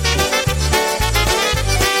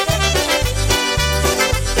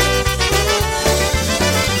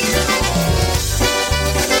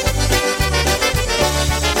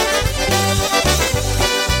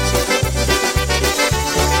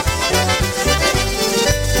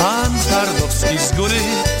 Pan Tarnowski z góry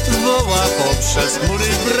woła poprzez chmury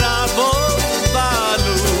brawo,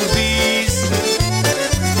 balubis.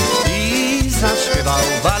 I zaśpiewał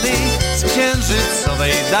wali z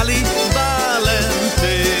księżycowej dali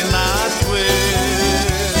Walentyna tły.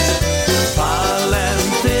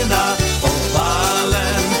 Walentyna, o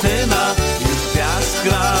Walentyna, już piast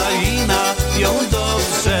kraina ją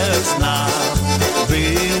dobrze zna.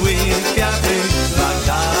 Były kwiaty dla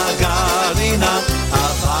Gagarina, a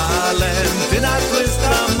Walentyna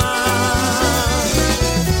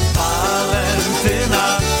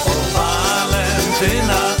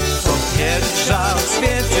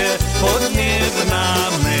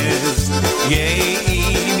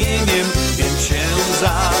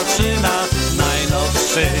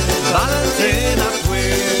najnowszy walentyna płyn.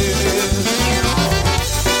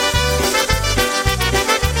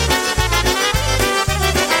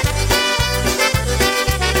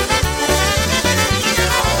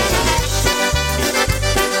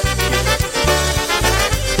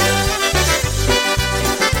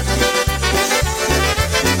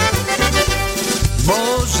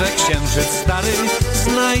 Może księżyc stary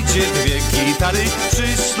znajdzie dwie gitary,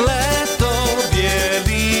 przyślę tobie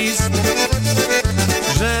list,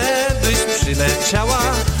 żebyś przyleciała,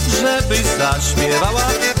 żebyś zaśpiewała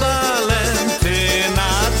walentyna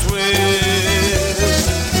tły.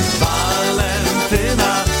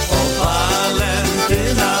 Walentyna, o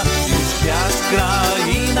walentyna, już gwiazd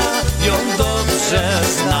kraina ją dobrze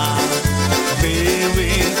zna. Były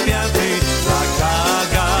kwiaty dla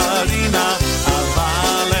Gagarina,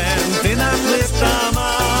 Walentyna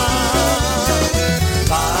ma.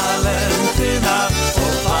 Walentyna, o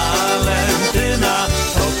Walentyna,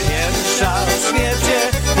 to pierwsza w świecie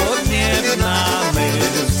podniebna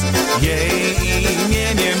myśl. Jej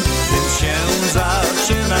imieniem tym się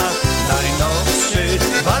zaczyna najnowszy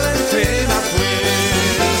Walentyna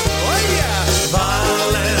płyn. Oh yeah!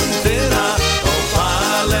 Walentyna, o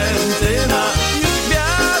Walentyna, już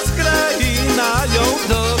gwiazd kraina ją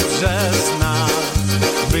dobrze zna.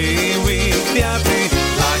 Były kwiaty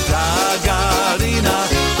dla Gagarina,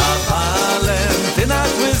 a Walentyna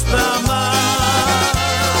tłysta ma.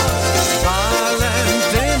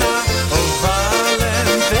 Walentyna, o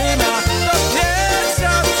Walentyna, to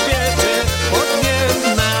pierwsza w świecie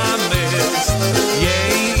odmienna myśl.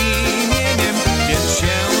 Jej imieniem więc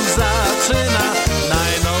się zaczyna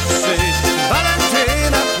najnowszy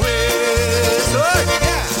Walentyna płyn. Oh,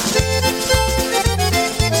 yeah!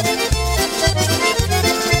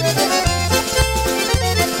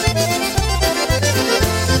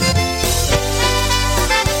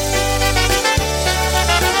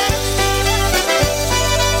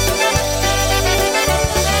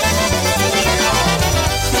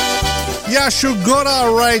 Yashu Gora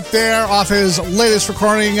right there off his latest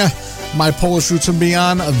recording, My Polish Roots and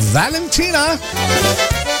Beyond, Valentina.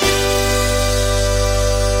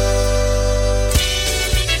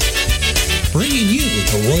 Bringing you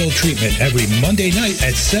the royal treatment every Monday night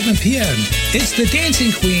at 7 p.m. It's the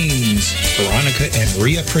Dancing Queens, Veronica and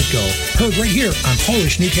Maria Pritko. Heard right here on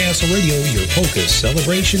Polish Newcastle Radio, your polka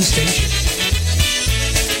celebration station.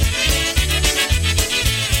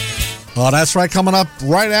 Oh, that's right. Coming up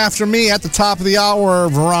right after me at the top of the hour,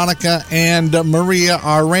 Veronica and Maria,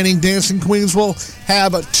 our reigning dancing queens, will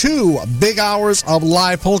have 2 big hours of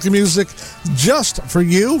live polka music just for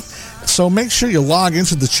you. So make sure you log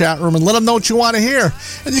into the chat room and let them know what you want to hear.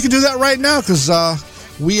 And you can do that right now because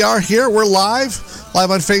we are here. We're live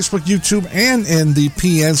on Facebook, YouTube, and in the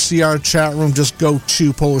PNCR chat room. Just go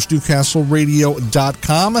to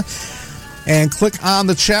PolishNewcastleRadio.com. and click on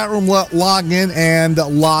the chat room, log in, and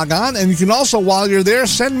log on. And you can also, while you're there,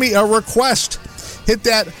 send me a request. Hit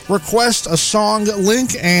that request a song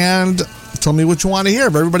link and tell me what you want to hear.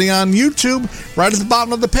 Everybody on YouTube, right at the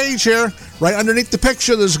bottom of the page here, right underneath the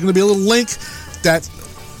picture, there's going to be a little link that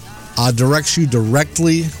directs you to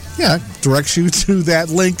that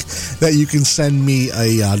link that you can send me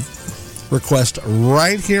a request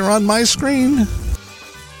right here on my screen.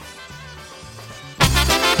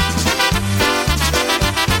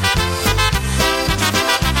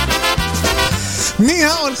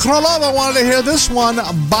 Michał and Krolova wanted to hear this one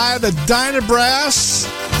by the Dyna Brass.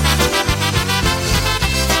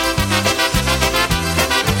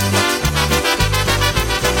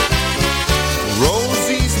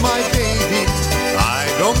 Rosie's my baby, I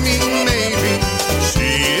don't mean maybe.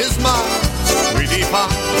 She is my sweetie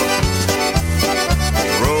pie.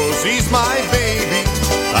 Rosie's my baby,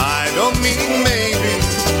 I don't mean maybe.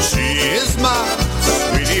 She is my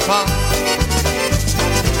sweetie pie.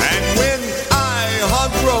 And when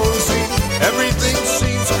hug Rosie, everything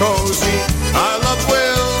seems cozy. Our love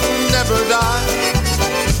will never die.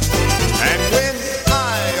 And when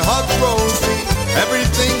I hug Rosie,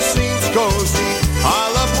 everything seems cozy.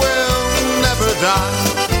 Our love will never die.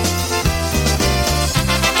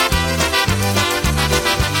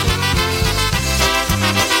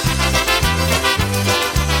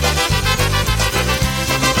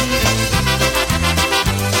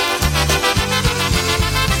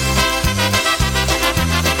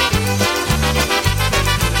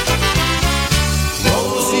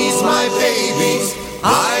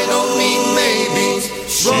 I don't mean maybe.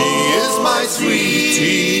 She is my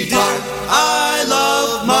sweetie pie. I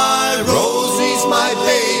love my Rosie's my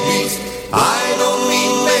baby. I don't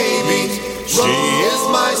mean maybe. She is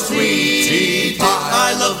my sweetie pie.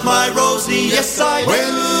 I love my Rosie, yes I do. When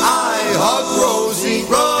I hug Rosie,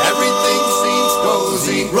 everything seems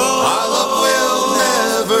cozy. Our love will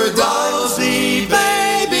never die, Rosie,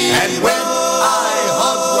 baby. And when I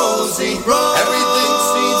hug Rosie, everything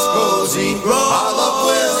seems cozy. Our love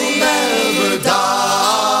will never die.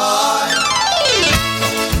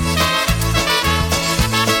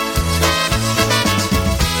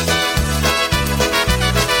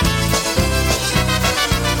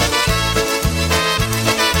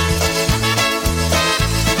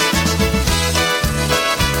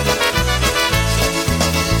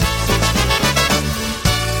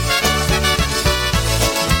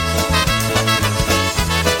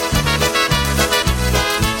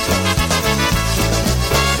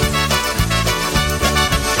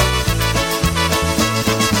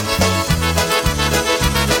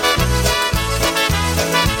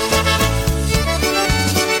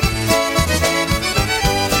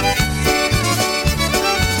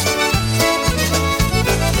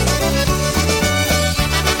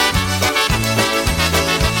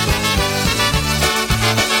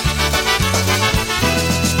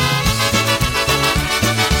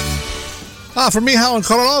 For Michał and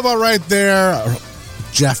Koronova right there.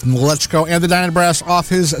 Jeff Mlechko and the Dyna Brass off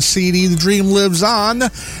his CD, The Dream Lives On.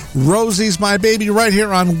 Rosie's My Baby right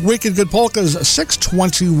here on Wicked Good Polkas,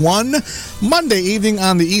 621. Monday evening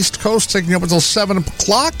on the East Coast, taking up until 7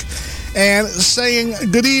 o'clock. And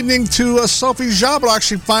saying good evening to Sophie Jabrock.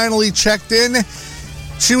 She finally checked in.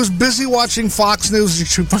 She was busy watching Fox News.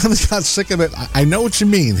 She finally got sick of it. I know what you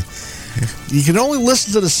mean. You can only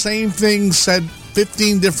listen to the same thing said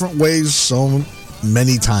 15 different ways so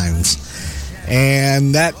many times.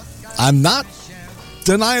 And that, I'm not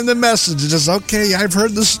denying the message. It's just, okay, I've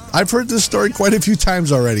heard this story quite a few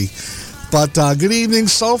times already. But good evening,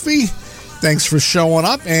 Sophie. Thanks for showing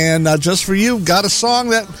up. And just for you, got a song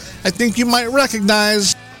that I think you might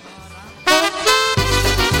recognize.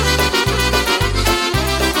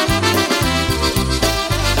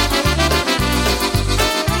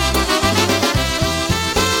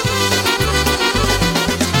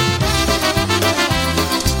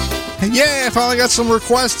 Yeah, I finally got some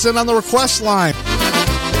requests in on the request line.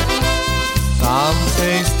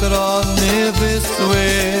 Tamtej strony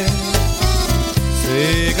Wysły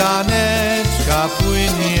cyganeczka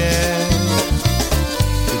płynie.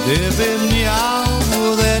 Gdybym miał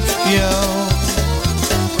łódeczkę,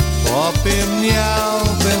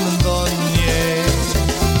 popłynąłbym do niej.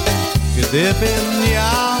 Gdybym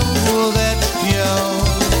miał łódeczkę,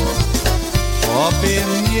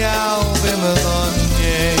 popłynąłbym do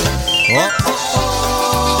niej.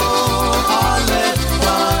 Ale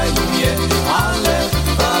fajnie, ale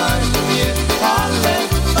fajnie, ale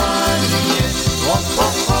fajnie.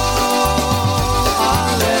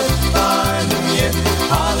 Ale fajnie,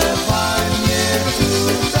 ale fajnie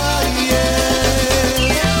tutaj jest.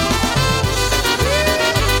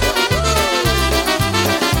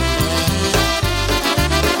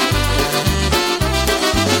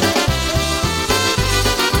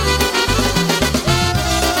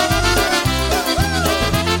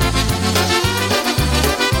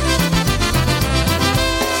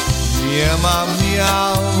 Nie mam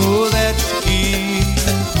ja łódeczki,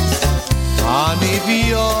 ani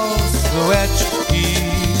wiosłeczki.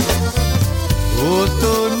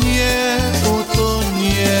 Utonie,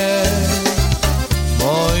 utonie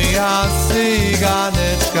moja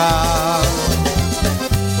cyganeczka.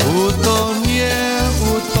 Utonie,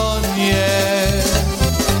 utonie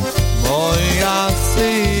moja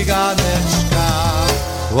cyganeczka.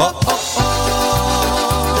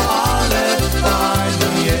 Ale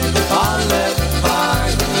fajnie, ale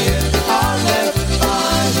fajnie, ale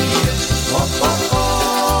fajnie.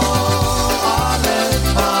 Ale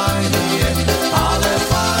fajnie, ale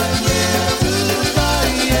fajnie tutaj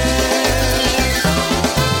jest.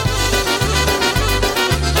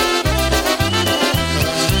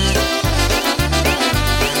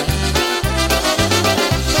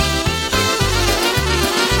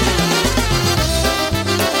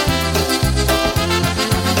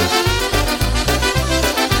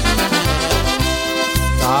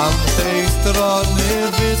 Tamtej strony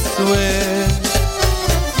Wysły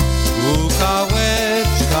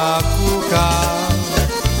kukałeczka kuka.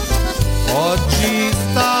 Chodzi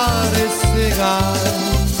stary cygan,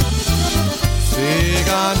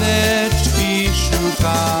 cyganeczki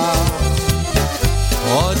szuka.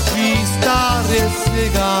 Chodzi stary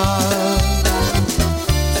cygan,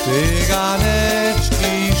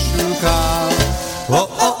 cyganeczki szuka.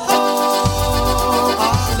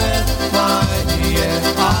 Ale fajnie,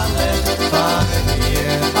 ale fajnie,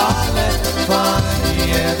 ale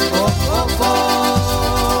fajnie.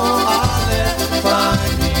 Ale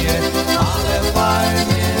fajnie, ale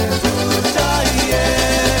fajnie.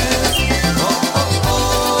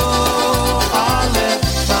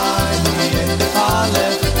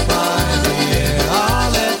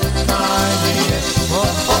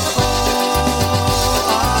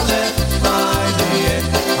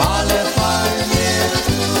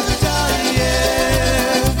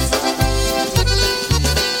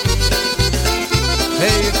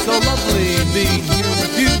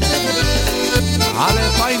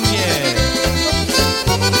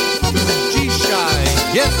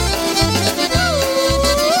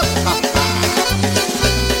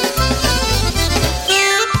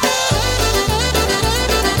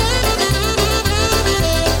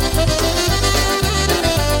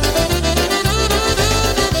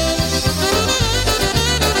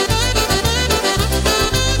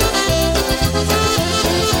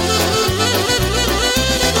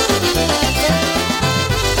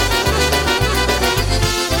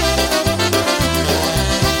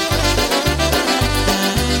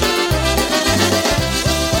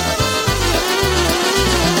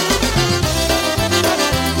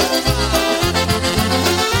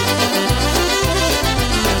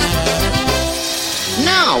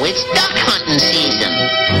 now it's duck hunting season.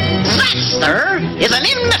 That, sir, is an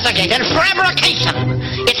investigated fabrication.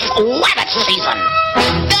 It's wabbit season.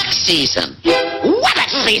 Duck season. Wabbit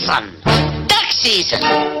season. Duck season.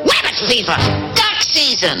 Wabbit season. Duck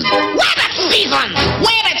season. Wabbit season.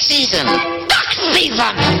 Wabbit season. Duck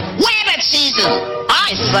season. Wabbit season.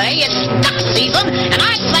 I say it's duck season, and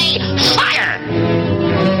I say fire.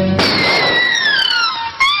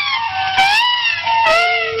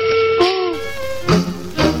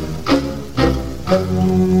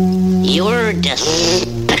 You're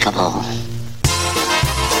despicable.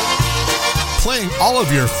 Playing all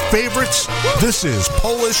of your favorites, this is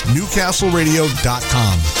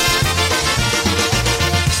PolishNewcastleRadio.com.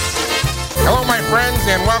 Hello, my friends,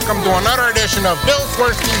 and welcome to another edition of Bill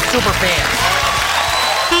Swirsky's Superfan.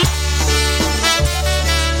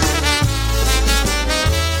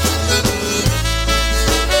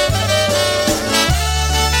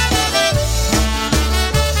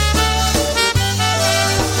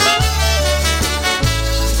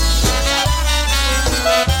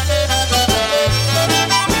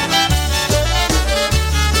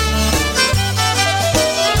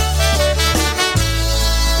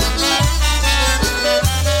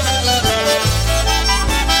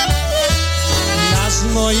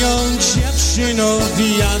 Moją dziewczyną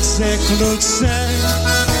Jacek Luce,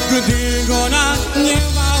 gdy ona nie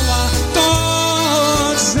mała, to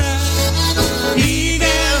chcę.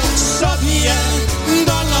 Idę sobie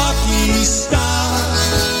do lokista,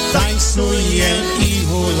 tańcuję i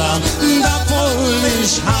hulam na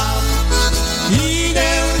Polish Hub.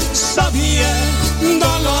 Idę sobie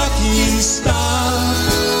do lokista,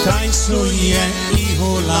 tańcuję i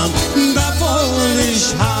hulam na Polish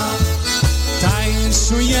Hub.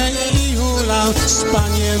 Tańcuję i hulam z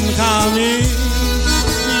panienkami,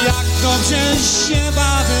 jak dobrze się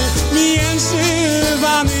bawię między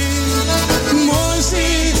wami.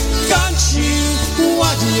 Muzykanci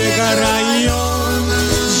ładnie grają,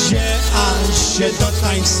 że aż się do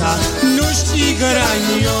tańca nóżki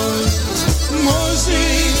grają.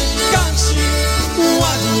 Muzykanci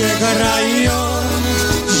ładnie grają,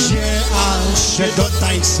 że aż się do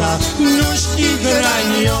tańca nóżki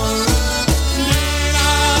grają.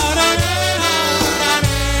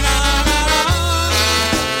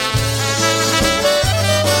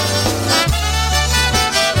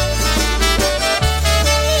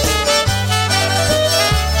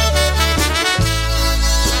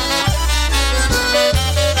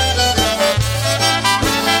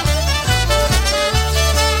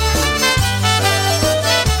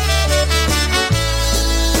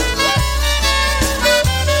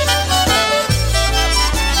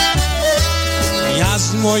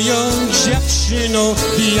 Moją dziewczyną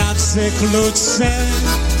Jacek Luce,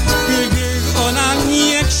 gdy ona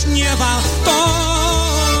nie śpiewa, to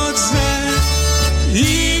chcę.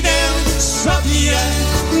 Idę sobie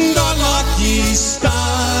do lokista,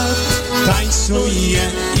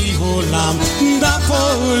 tańcuję i hulam na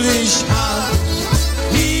Polish Hub.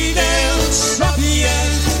 Idę sobie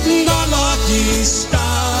do lokista,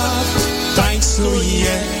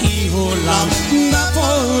 tańcuję i hulam na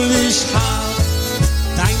Polish Hub.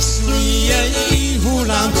 Tańcuję i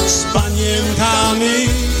hulam z panienkami,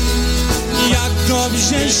 jak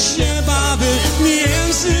dobrze się bawię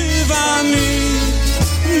między wami.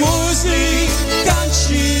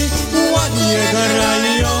 Muzykanci ładnie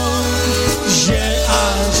grają, że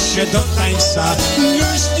aż się do tańca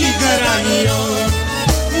nóżki grają.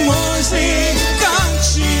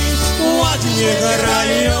 Muzykanci ładnie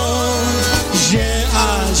grają, że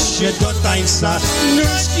aż się do tańca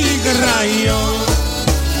nóżki grają.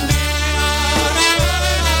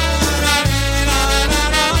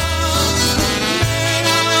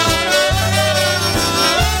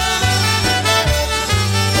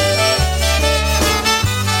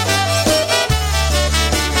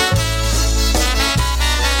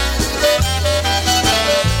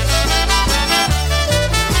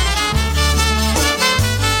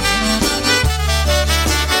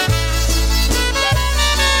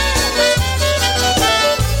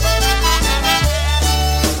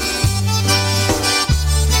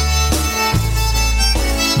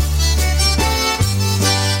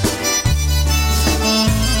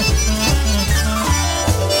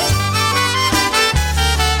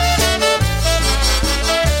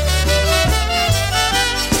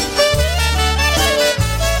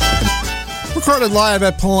 Recorded live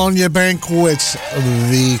at Polonia Banquets,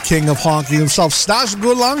 the king of honky himself, Stash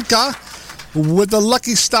Gulanka, with the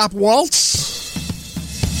Lucky Stop Waltz.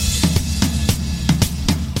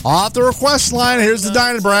 Off the request line, here's the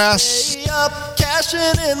Dyna Brass. Up, cashing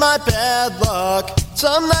in my bad luck.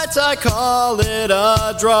 Some nights I call it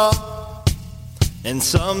a draw. And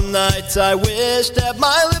some nights I wish that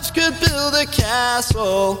my lips could build a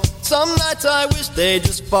castle. Some nights I wish they'd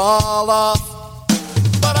just fall off.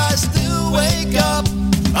 But I still wake up,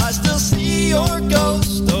 I still see your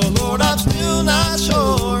ghost. Oh Lord, I'm still not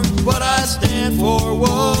sure what I stand for.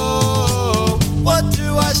 Whoa, what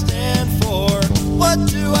do I stand for? What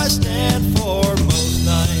do I stand for? Most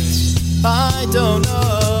nights I don't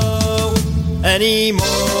know anymore.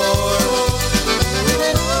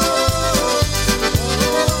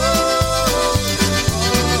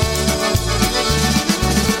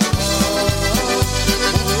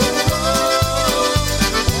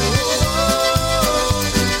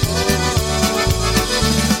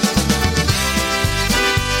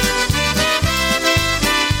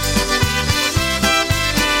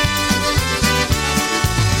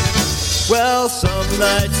 Well, some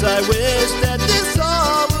nights I wish that this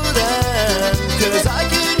all would end, 'cause I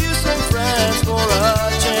could use some friends for a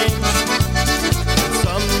change.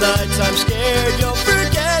 Some nights I'm scared you'll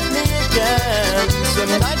forget me again.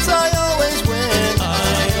 Some nights I always win,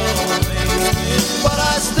 but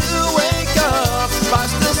I still wake up, I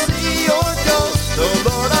still see your ghost. Oh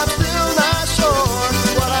Lord, I'm still not sure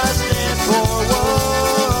what I stand for.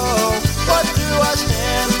 Whoa, what do I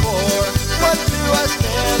stand for? What do I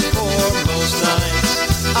stand for? Most nights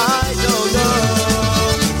I don't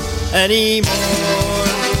know anymore.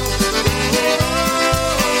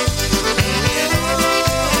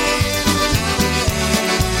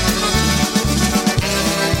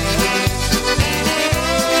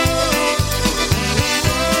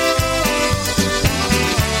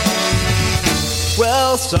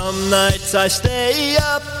 Well, some nights I stay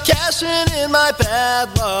up, cashing in my bad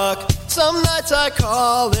luck. Some nights I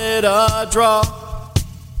call it a draw.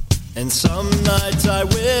 And some nights I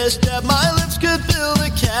wish that my lips could build a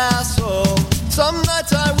castle. Some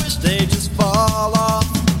nights I wish they'd just fall off.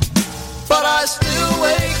 But I still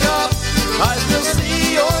wake up, I still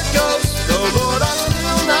see your ghost. Oh Lord, I'm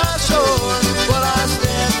still not sure what I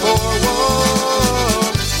stand for.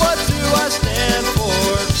 Whoa, what do I stand for?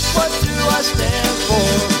 What do I stand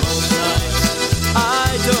for? Most nights I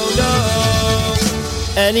don't know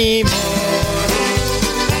anymore.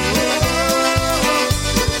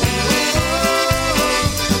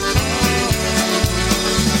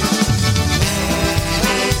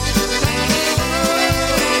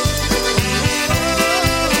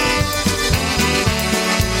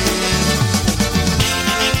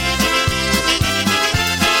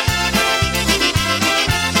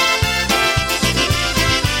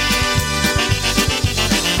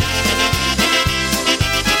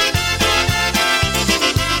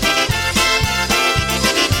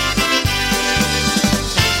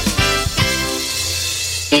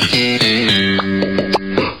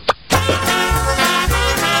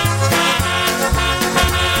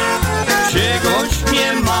 Czegoś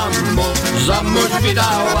mnie mamo za mąż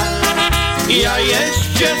wydała, ja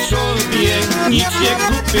jeszcze sobie nic nie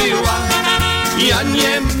kupiła. Ja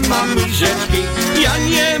nie mam łyżeczki, ja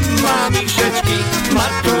nie mam łyżeczki,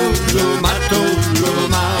 matulu, matulu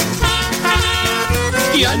mam.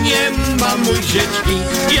 Ja nie mam łyżeczki,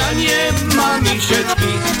 ja nie mam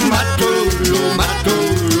łyżeczki, matulu,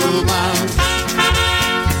 matulu mam.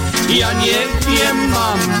 Ja nie wiem,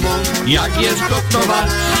 mamo, jak jest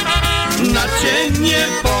gotować, naczynie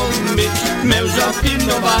pomyć, męża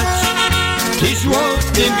pilnować. Tyś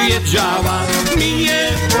o tym wiedziała, mi nie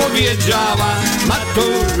powiedziała,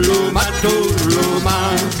 matulu, matulu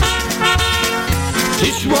mam.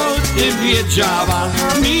 Tyś o tym wiedziała,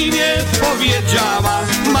 mi nie powiedziała,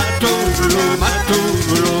 matulu,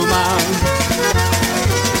 matulu mam.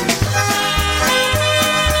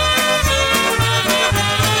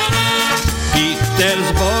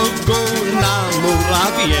 Petersburgu na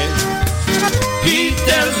murawie,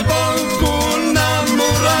 Petersburgu na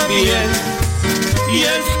murawie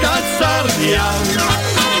jest kasaria,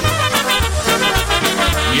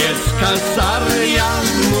 jest kasaria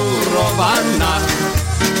murowana,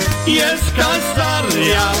 jest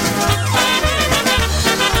kasaria,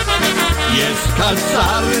 jest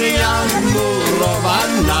kasaria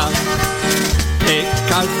murowana. Te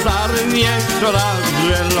kasarnie szraf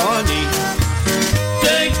zieloni,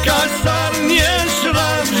 te kasarnie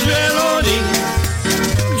szraf zieloni,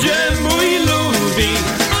 gdzie mój lubi,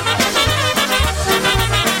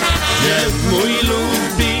 gdzie mój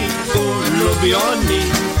lubi ulubiony,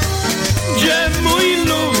 gdzie mój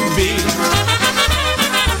lubi,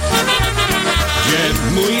 gdzie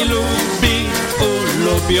mój lubi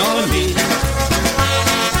ulubiony.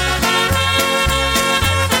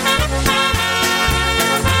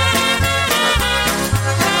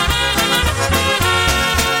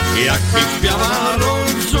 Jak mi śpiewa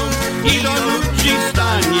rozum i do ludzi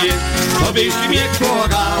panie, to byś mnie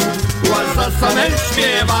kochał, a za same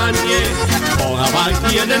śpiewanie kochała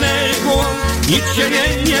jednego, nic się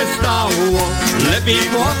nie stało, lepiej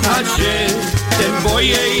kochać się, ten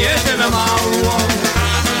boje jeden mało.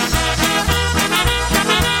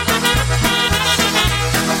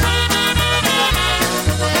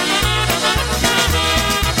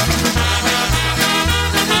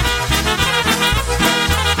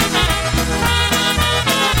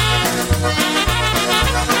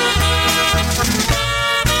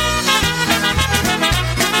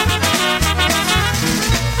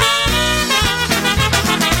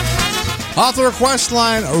 Off the request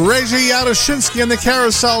line, Reji Yadoshinsky and the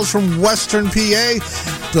Carousels from Western PA,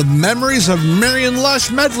 the Memories of Marion Lush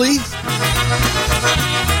medley.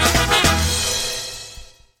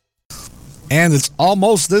 And it's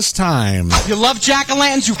almost this time. You love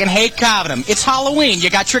jack-o'-lanterns, you can hate carving them. It's Halloween. You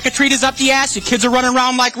got trick-or-treaters up the ass, your kids are running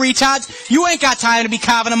around like retards. You ain't got time to be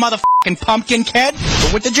carving a motherfucking pumpkin, kid.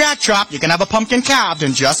 But with the Jack Chop, you can have a pumpkin carved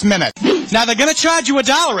in just a minute. Now, they're gonna charge you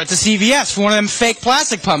 $1 at the CVS for one of them fake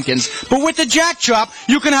plastic pumpkins. But with the Jack Chop,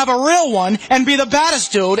 you can have a real one and be the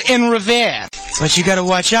baddest dude in Revere. But you gotta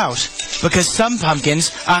watch out, because some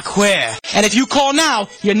pumpkins are queer. And if you call now,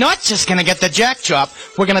 you're not just gonna get the Jack Chop,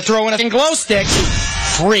 we're gonna throw in a glow stick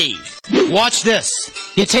free. Watch this.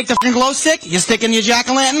 You take the glow stick, you stick in your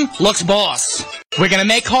jack-o'-lantern, looks boss. We're gonna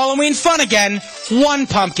make Halloween fun again, one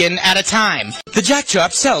pumpkin at a time. The Jack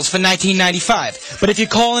Chop sells for $19.95, but if you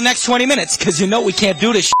call in the next 20 minutes, because you know we can't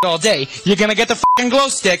do this shit all day, you're gonna get the glow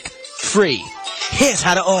stick free. Here's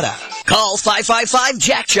how to order. Call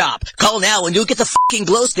 555-JACK-CHOP. Call now and you'll get the fucking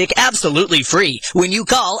glow stick absolutely free. When you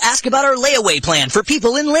call, ask about our layaway plan for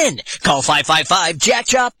people in Lynn. Call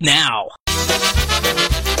 555-JACK-CHOP now.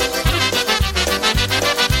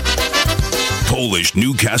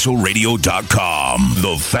 PolishNewcastleRadio.com,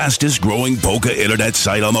 the fastest growing polka internet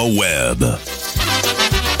site on the web.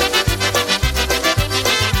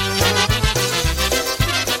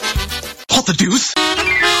 What the deuce?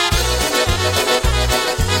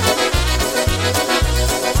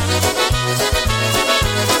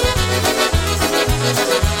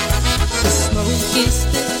 The smoke is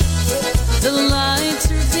thick, the lights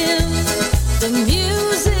are dim, the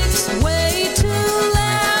music's way too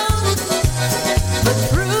loud. But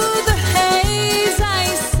through the haze I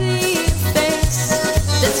see a face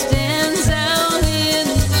that stands out in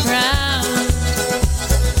the crowd.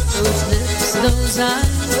 Those lips, those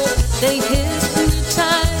eyes, they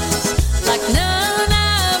hypnotize like none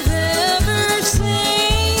I've ever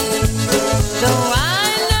seen. Though I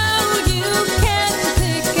know you can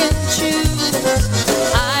pick and choose,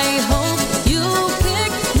 I hope you'll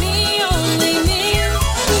pick me, only me.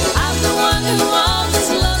 I'm the one who always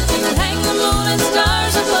loved you, hang the moon and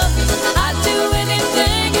stars above you. I'd do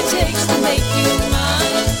anything it takes to make you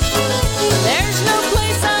mine. There's no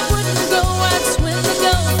place I wouldn't go, I'd swim the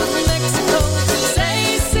Gulf of Mexico.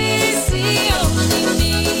 Say, see, see, only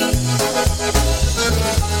me.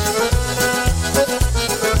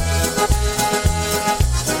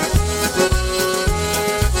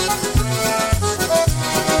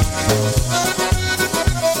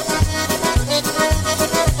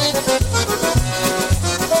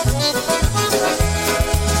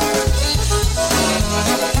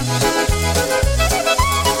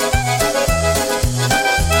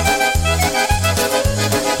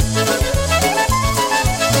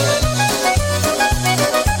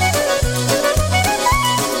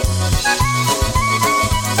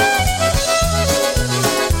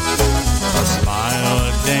 A smile, a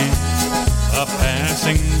dance, a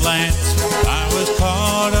passing glance. I was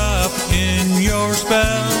caught up in your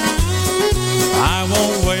spell. I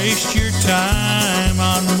won't waste your time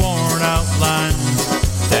on worn out lines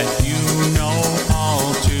that you know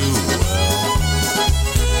all too well.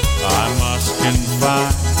 I must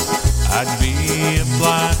confide, I'd be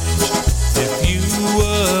obliged if you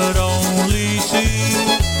would only see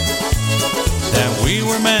that we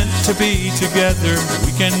were meant to be together.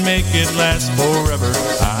 We can make it last forever.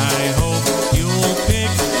 I hope you'll pick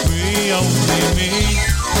me, only me.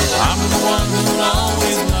 I'm the one who'll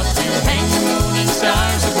always love you, hang the moon and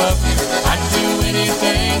stars above you. I'd do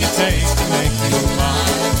anything it takes to make you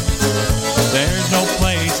mine. There's no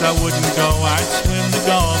place I wouldn't go, I'd swim the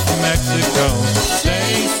Gulf of Mexico.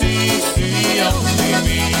 Say, see, see, only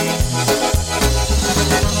me.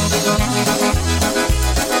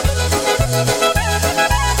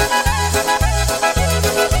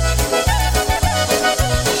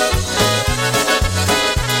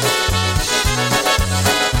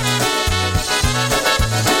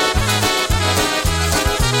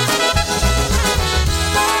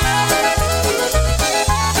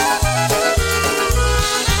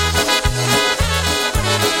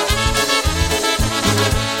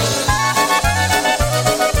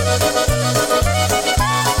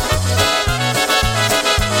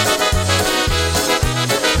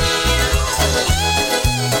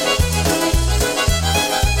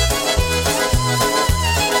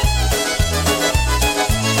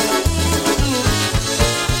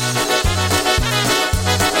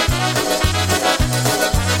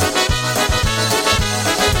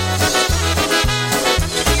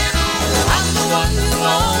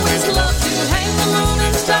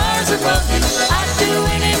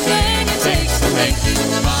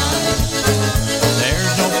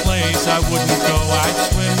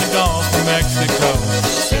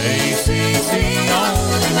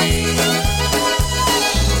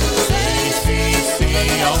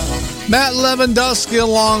 Matt Lewandowski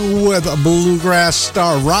along with bluegrass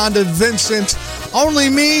star Rhonda Vincent. Only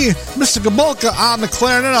Me, Mr. Gabolka on the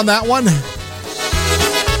clarinet on that one.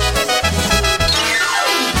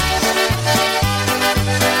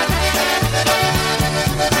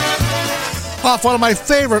 Off one of my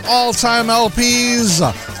favorite all-time LPs,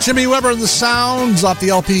 Jimmy Weber and the Sounds, off the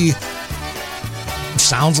LP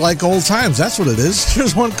Sounds Like Old Times. That's what it is.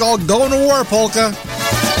 Here's one called Going to War Polka.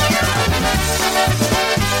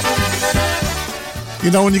 You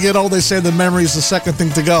know, when you get old, they say the memory's the second thing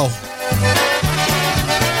to go.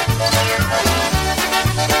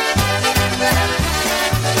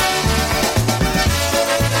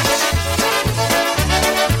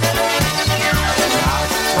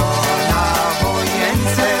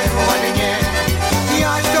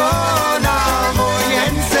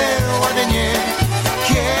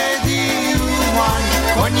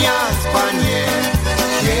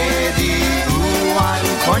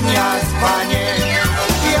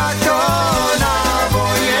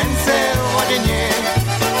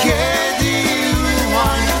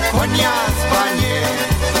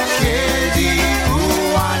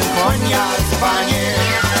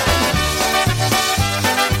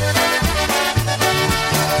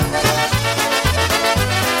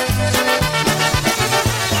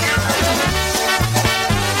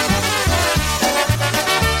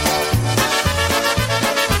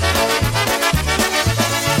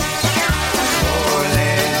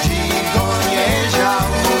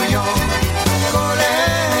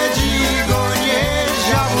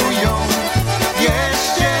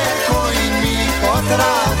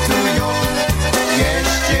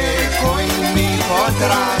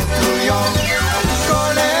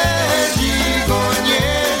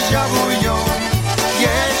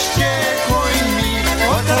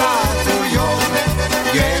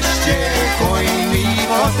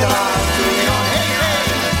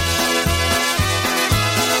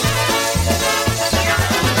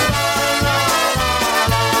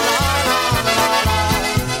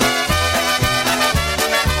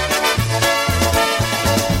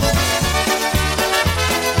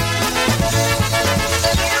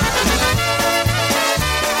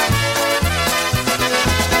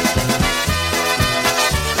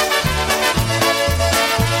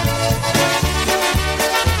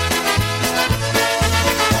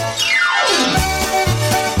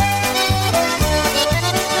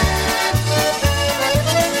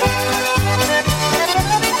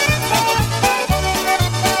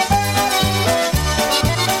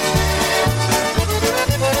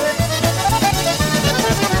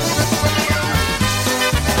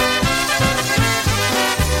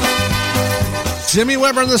 Jimmy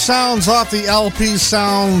Weber and the Sounds off the LP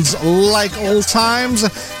Sounds Like Old Times.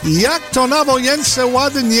 Jak to na wojence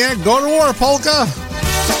ładnie, Go to War Polka.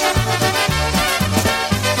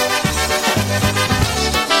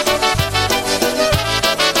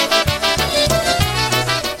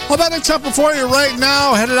 Well, about a tempo for you right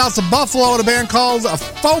now. Headed out to Buffalo with a band called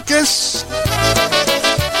Focus.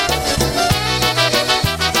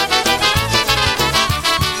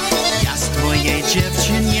 Ja z twojej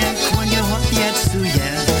dziewczynie konia obiecuję.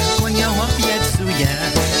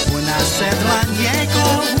 U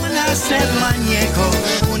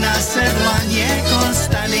nas dla niego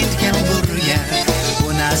stalintkiem góruje. U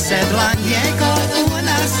nas dla niego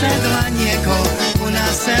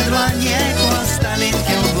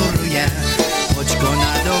stalintkiem góruje. Chodź go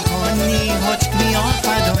na do koni, chodź mi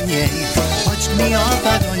opa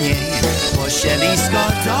do niej. Posieli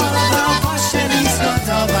zgodował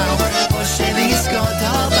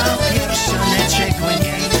pierścioneczek o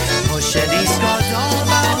niej. Posieli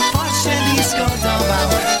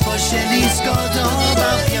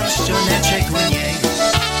zgodował pierścioneczek u niej.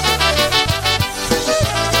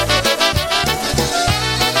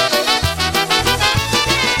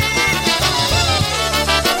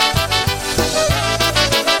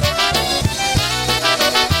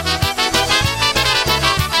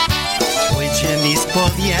 Ojcze mi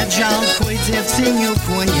spowiedział, chuj dziewczyniu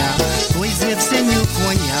konia.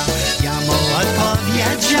 Ja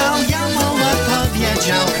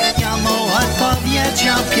mu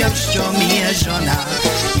odpowiedział, pierścią mi jest żona.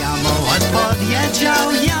 Ja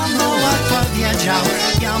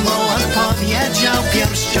mu odpowiedział,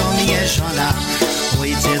 pierścią mi jest żona. Oj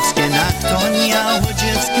dzieckie na ktonia, oj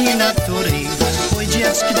dziecki na który,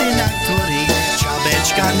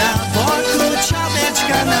 czapeczka na boku,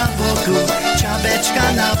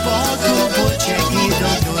 bucieki do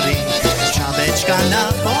góry. Czapeczka na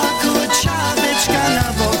boku,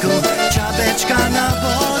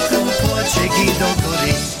 bucieki do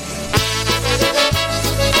góry.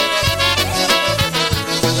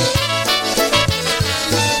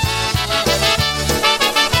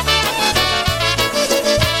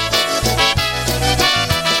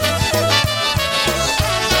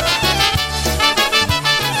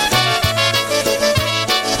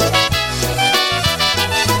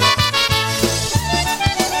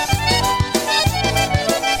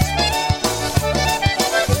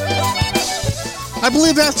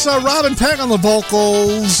 believe that's Robin Pegg on the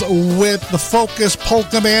vocals with the Focus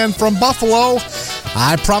Polka Band from Buffalo.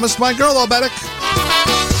 I Promised My Girl, Obetic.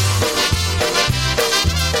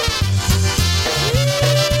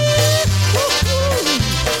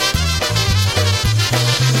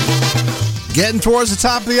 Getting towards the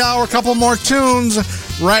top of the hour, a couple more tunes.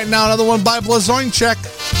 Right now, another one by Blazończyk.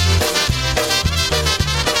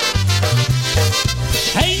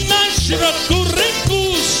 Hej, na środku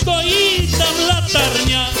rynku stoi tam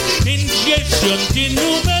latarnia. 50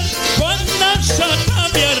 numer, to nasza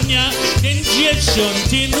kawiarnia.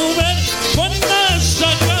 50 numer, to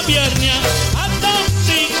nasza kawiarnia. A tam w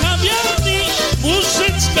tej kawiarni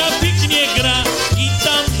muzyczka pięknie gra. I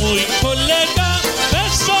tam mój kolega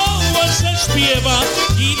wesoło zaśpiewa.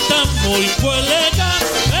 I tam mój kolega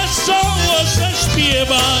wesoło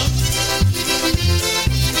zaśpiewa.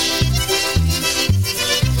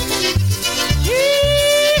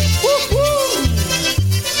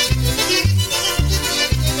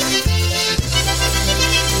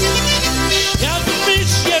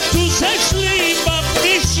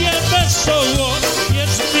 Wesoło,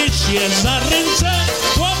 bierzmy się za ręce,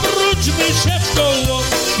 powróćmy się w koło.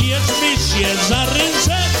 Bierzmy się za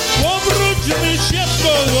ręce, powróćmy się w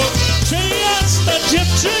koło. Czyjaś ta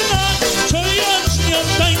dziewczyna, co ja z nią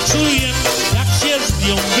tańcuję. Jak się z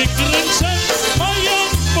nią wykręcę, to ją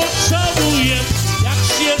pocałuję. Jak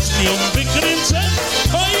się z nią wykręcę,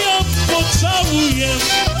 to ją pocałuję.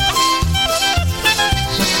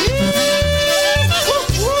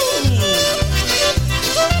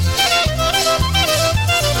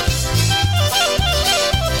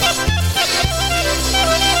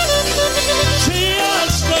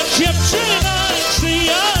 Dziewczyna,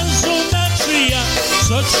 czyja żona, czyja,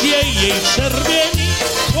 co się jej czerwieni,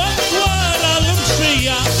 łapłara lub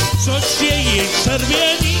czyja, co się jej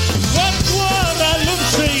czerwieni, łapłara lub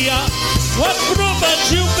czyja.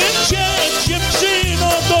 Odprowadziłbym cię,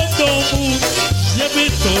 dziewczyno, do domu, żeby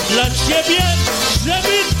to dla ciebie,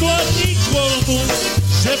 żeby to nikomu,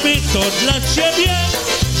 żeby to dla ciebie,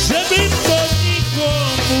 żeby to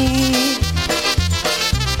nikomu.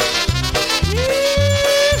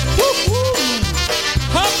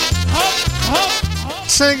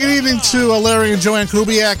 Saying good evening to Larry and Joanne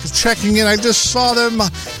Kubiak checking in. I just saw them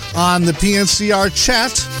on the PNCR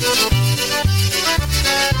chat.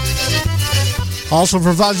 Also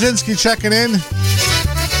for Wajinski checking in.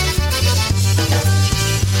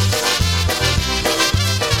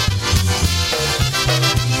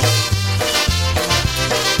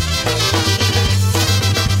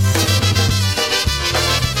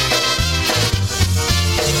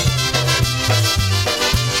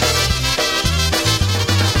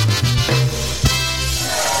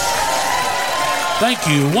 Thank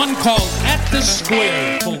you. One called At the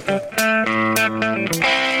Square polka.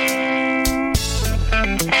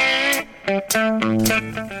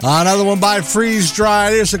 Another one by Freeze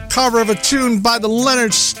Dry. Here's a cover of a tune by the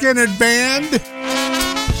Leonard Skinner Band.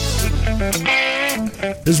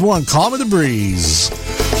 Here's one, Call Me the Breeze.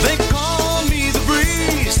 They call me the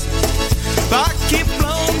breeze. I keep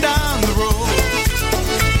blowing down the road.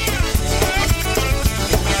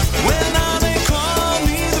 When I they call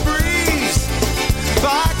me the breeze, I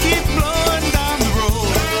keep blowing down the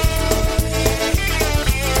road.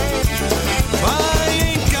 I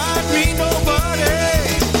ain't got me nobody,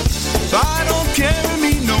 I don't carry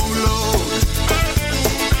me no load.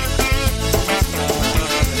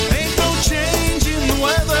 Ain't no change in the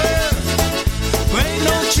weather, ain't no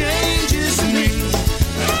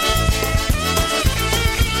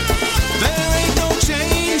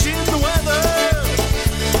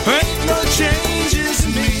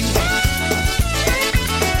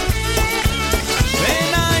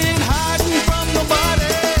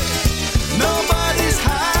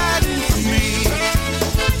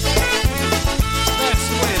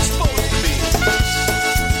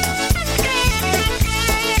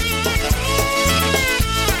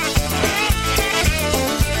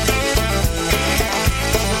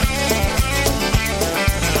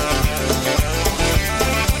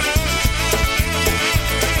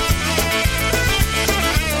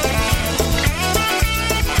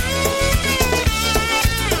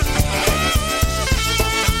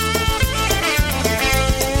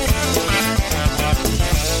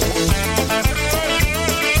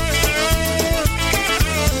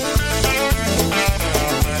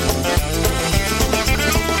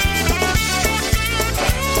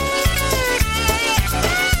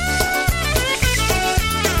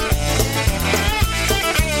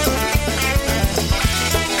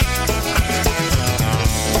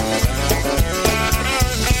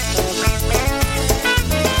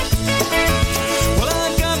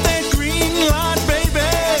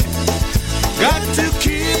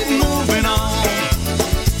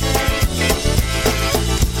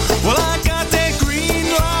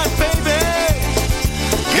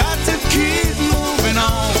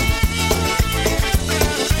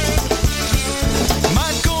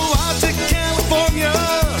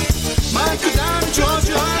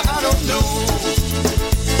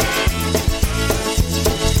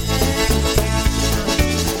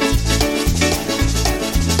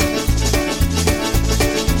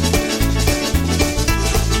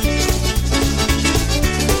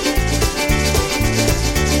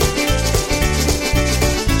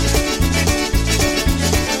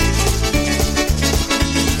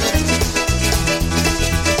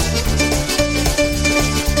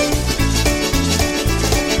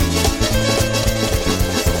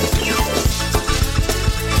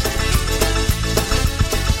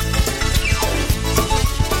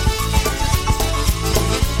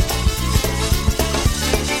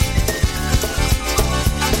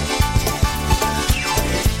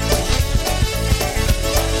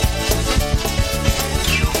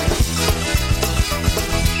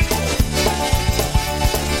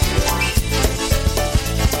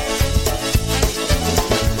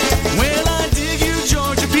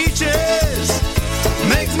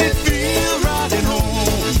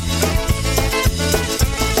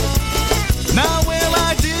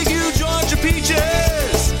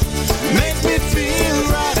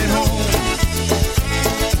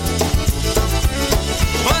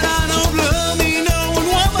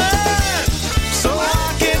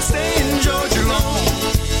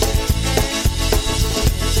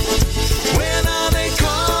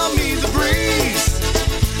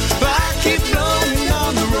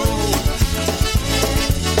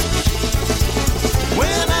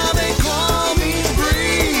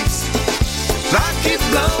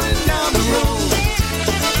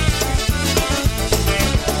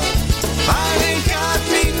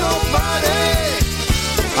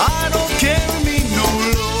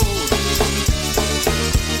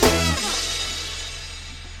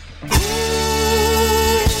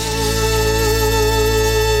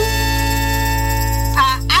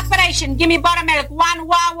station. Give me buttermilk. One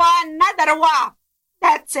wah, another wah.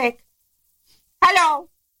 That's it. Hello.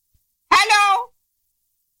 Hello.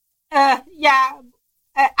 Yeah.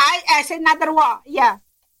 I said another wah. Yeah.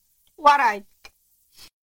 All right.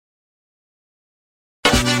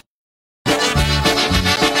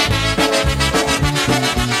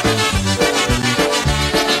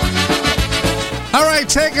 All right,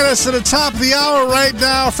 taking us to the top of the hour right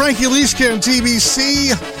now, Frankie Liska and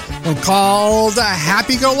TBC, one called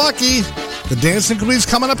Happy Go Lucky. The Dancing Queen's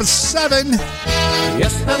coming up at 7.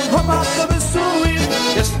 Jestem chłopakiem wesołym,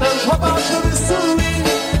 jestem chłopakiem wesołym,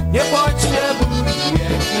 nie potrzebuję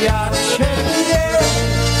ja ciebie,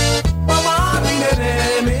 bo mam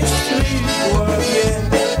inne myśli w głowie.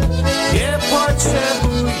 Nie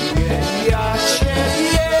potrzebuję ja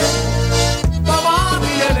ciebie, bo mam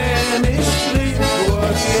inne myśli w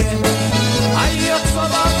głowie. A jak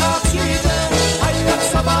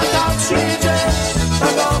sobota przyjdzie, to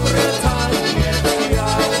dobry taniec ja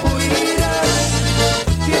pójdę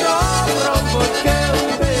i dobrą wódkę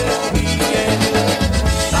wypiję.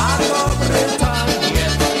 Na dobry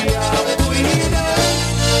taniec ja pójdę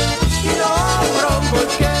i dobrą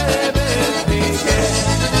wódkę wypiję.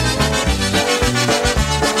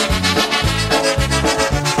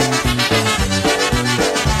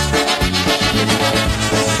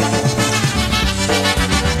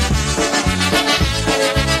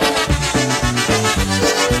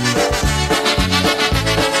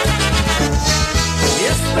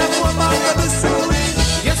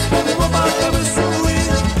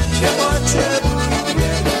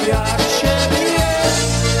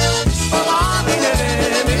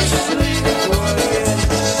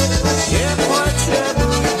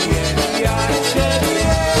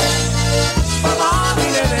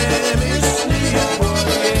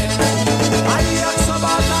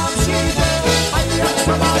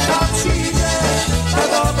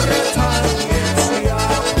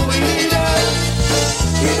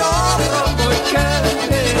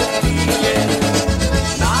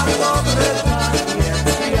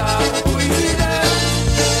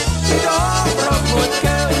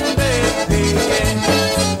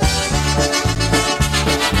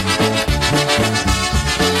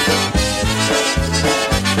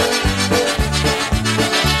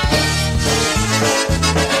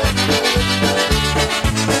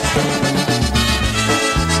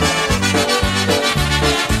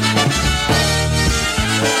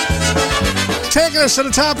 Taking us to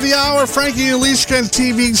the top of the hour, Frankie Liska and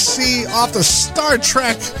TVC off the Star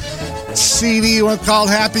Trek CD, one called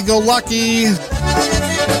Happy Go Lucky.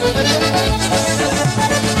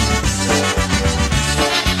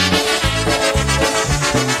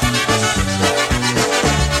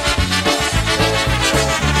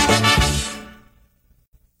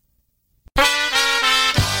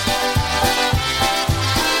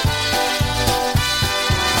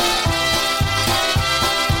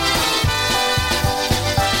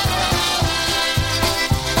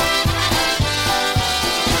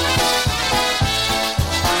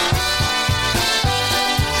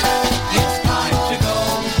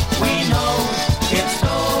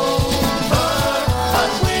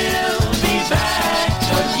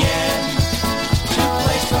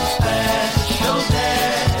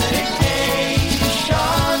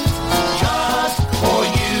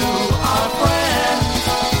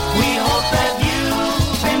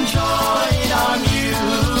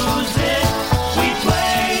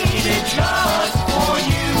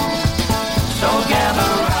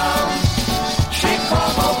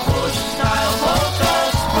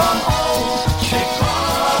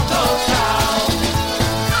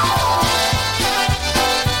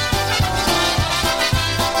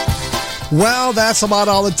 Well, that's about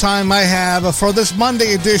all the time I have for this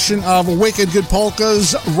Monday edition of Wicked Good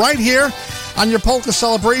Polkas right here on your polka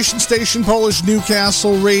celebration station,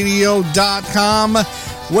 PolishNewcastleRadio.com,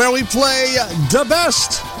 where we play the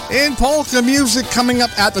best in polka music. Coming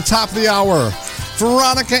up at the top of the hour,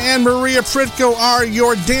 Veronica and Maria Pritko are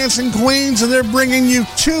your dancing queens, and they're bringing you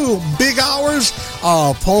 2 big hours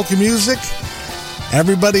of polka music.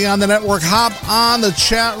 Everybody on the network, hop on the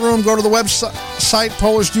chat room, go to the website,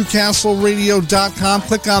 PolishNewcastleRadio.com,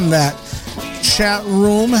 click on that chat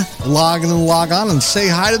room, log in and log on, and say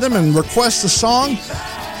hi to them and request a song.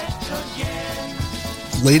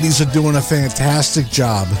 Ladies are doing a fantastic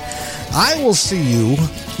job. I will see you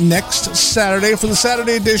next Saturday for the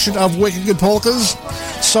Saturday edition of Wicked Good Polkas.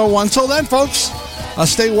 So until then, folks,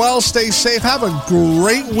 stay well, stay safe, have a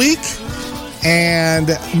great week,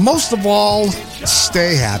 and most of all,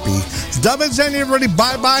 stay happy. Dub and Zen, everybody.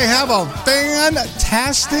 Bye-bye. Have a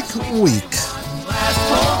fantastic week.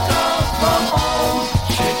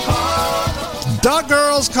 The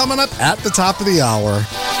Girls coming up at the top of the hour.